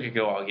 if Scherzer could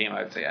go all game,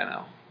 I'd say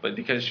NL. But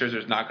because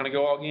Scherzer's not going to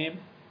go all game,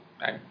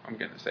 I'm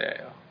going to say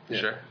AL for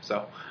sure.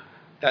 So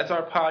that's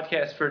our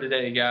podcast for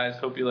today, guys.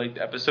 Hope you liked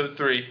episode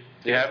 3.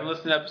 If you haven't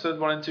listened to episodes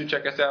 1 and 2,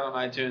 check us out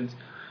on iTunes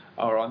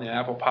or on the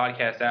Apple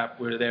Podcast app.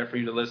 We're there for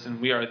you to listen.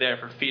 We are there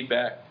for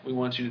feedback. We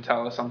want you to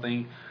tell us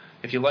something.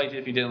 If you liked it,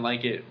 if you didn't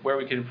like it, where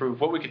we could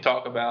improve, what we could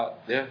talk about.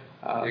 Yeah.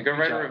 Go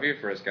write a review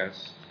for us,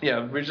 guys.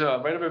 Yeah, write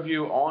a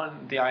review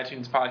on the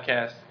iTunes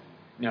podcast.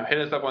 Hit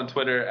us up on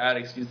Twitter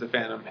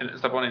 @ExcuseTheFandom. Hit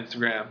us up on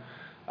Instagram.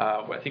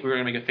 I think we're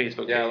going to make a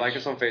Facebook page. Yeah, like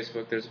us on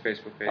Facebook. There's a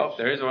Facebook page. Oh,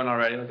 there is one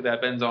already. Look at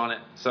that. Ben's on it.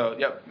 So,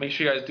 make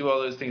sure you guys do all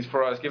those things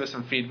for us. Give us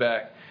some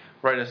feedback.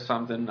 Write us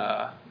something.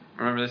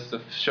 Remember, this is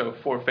a show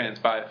for fans,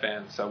 by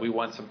fans. So we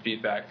want some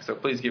feedback. So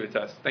please give it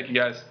to us. Thank you,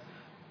 guys.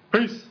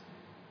 Peace.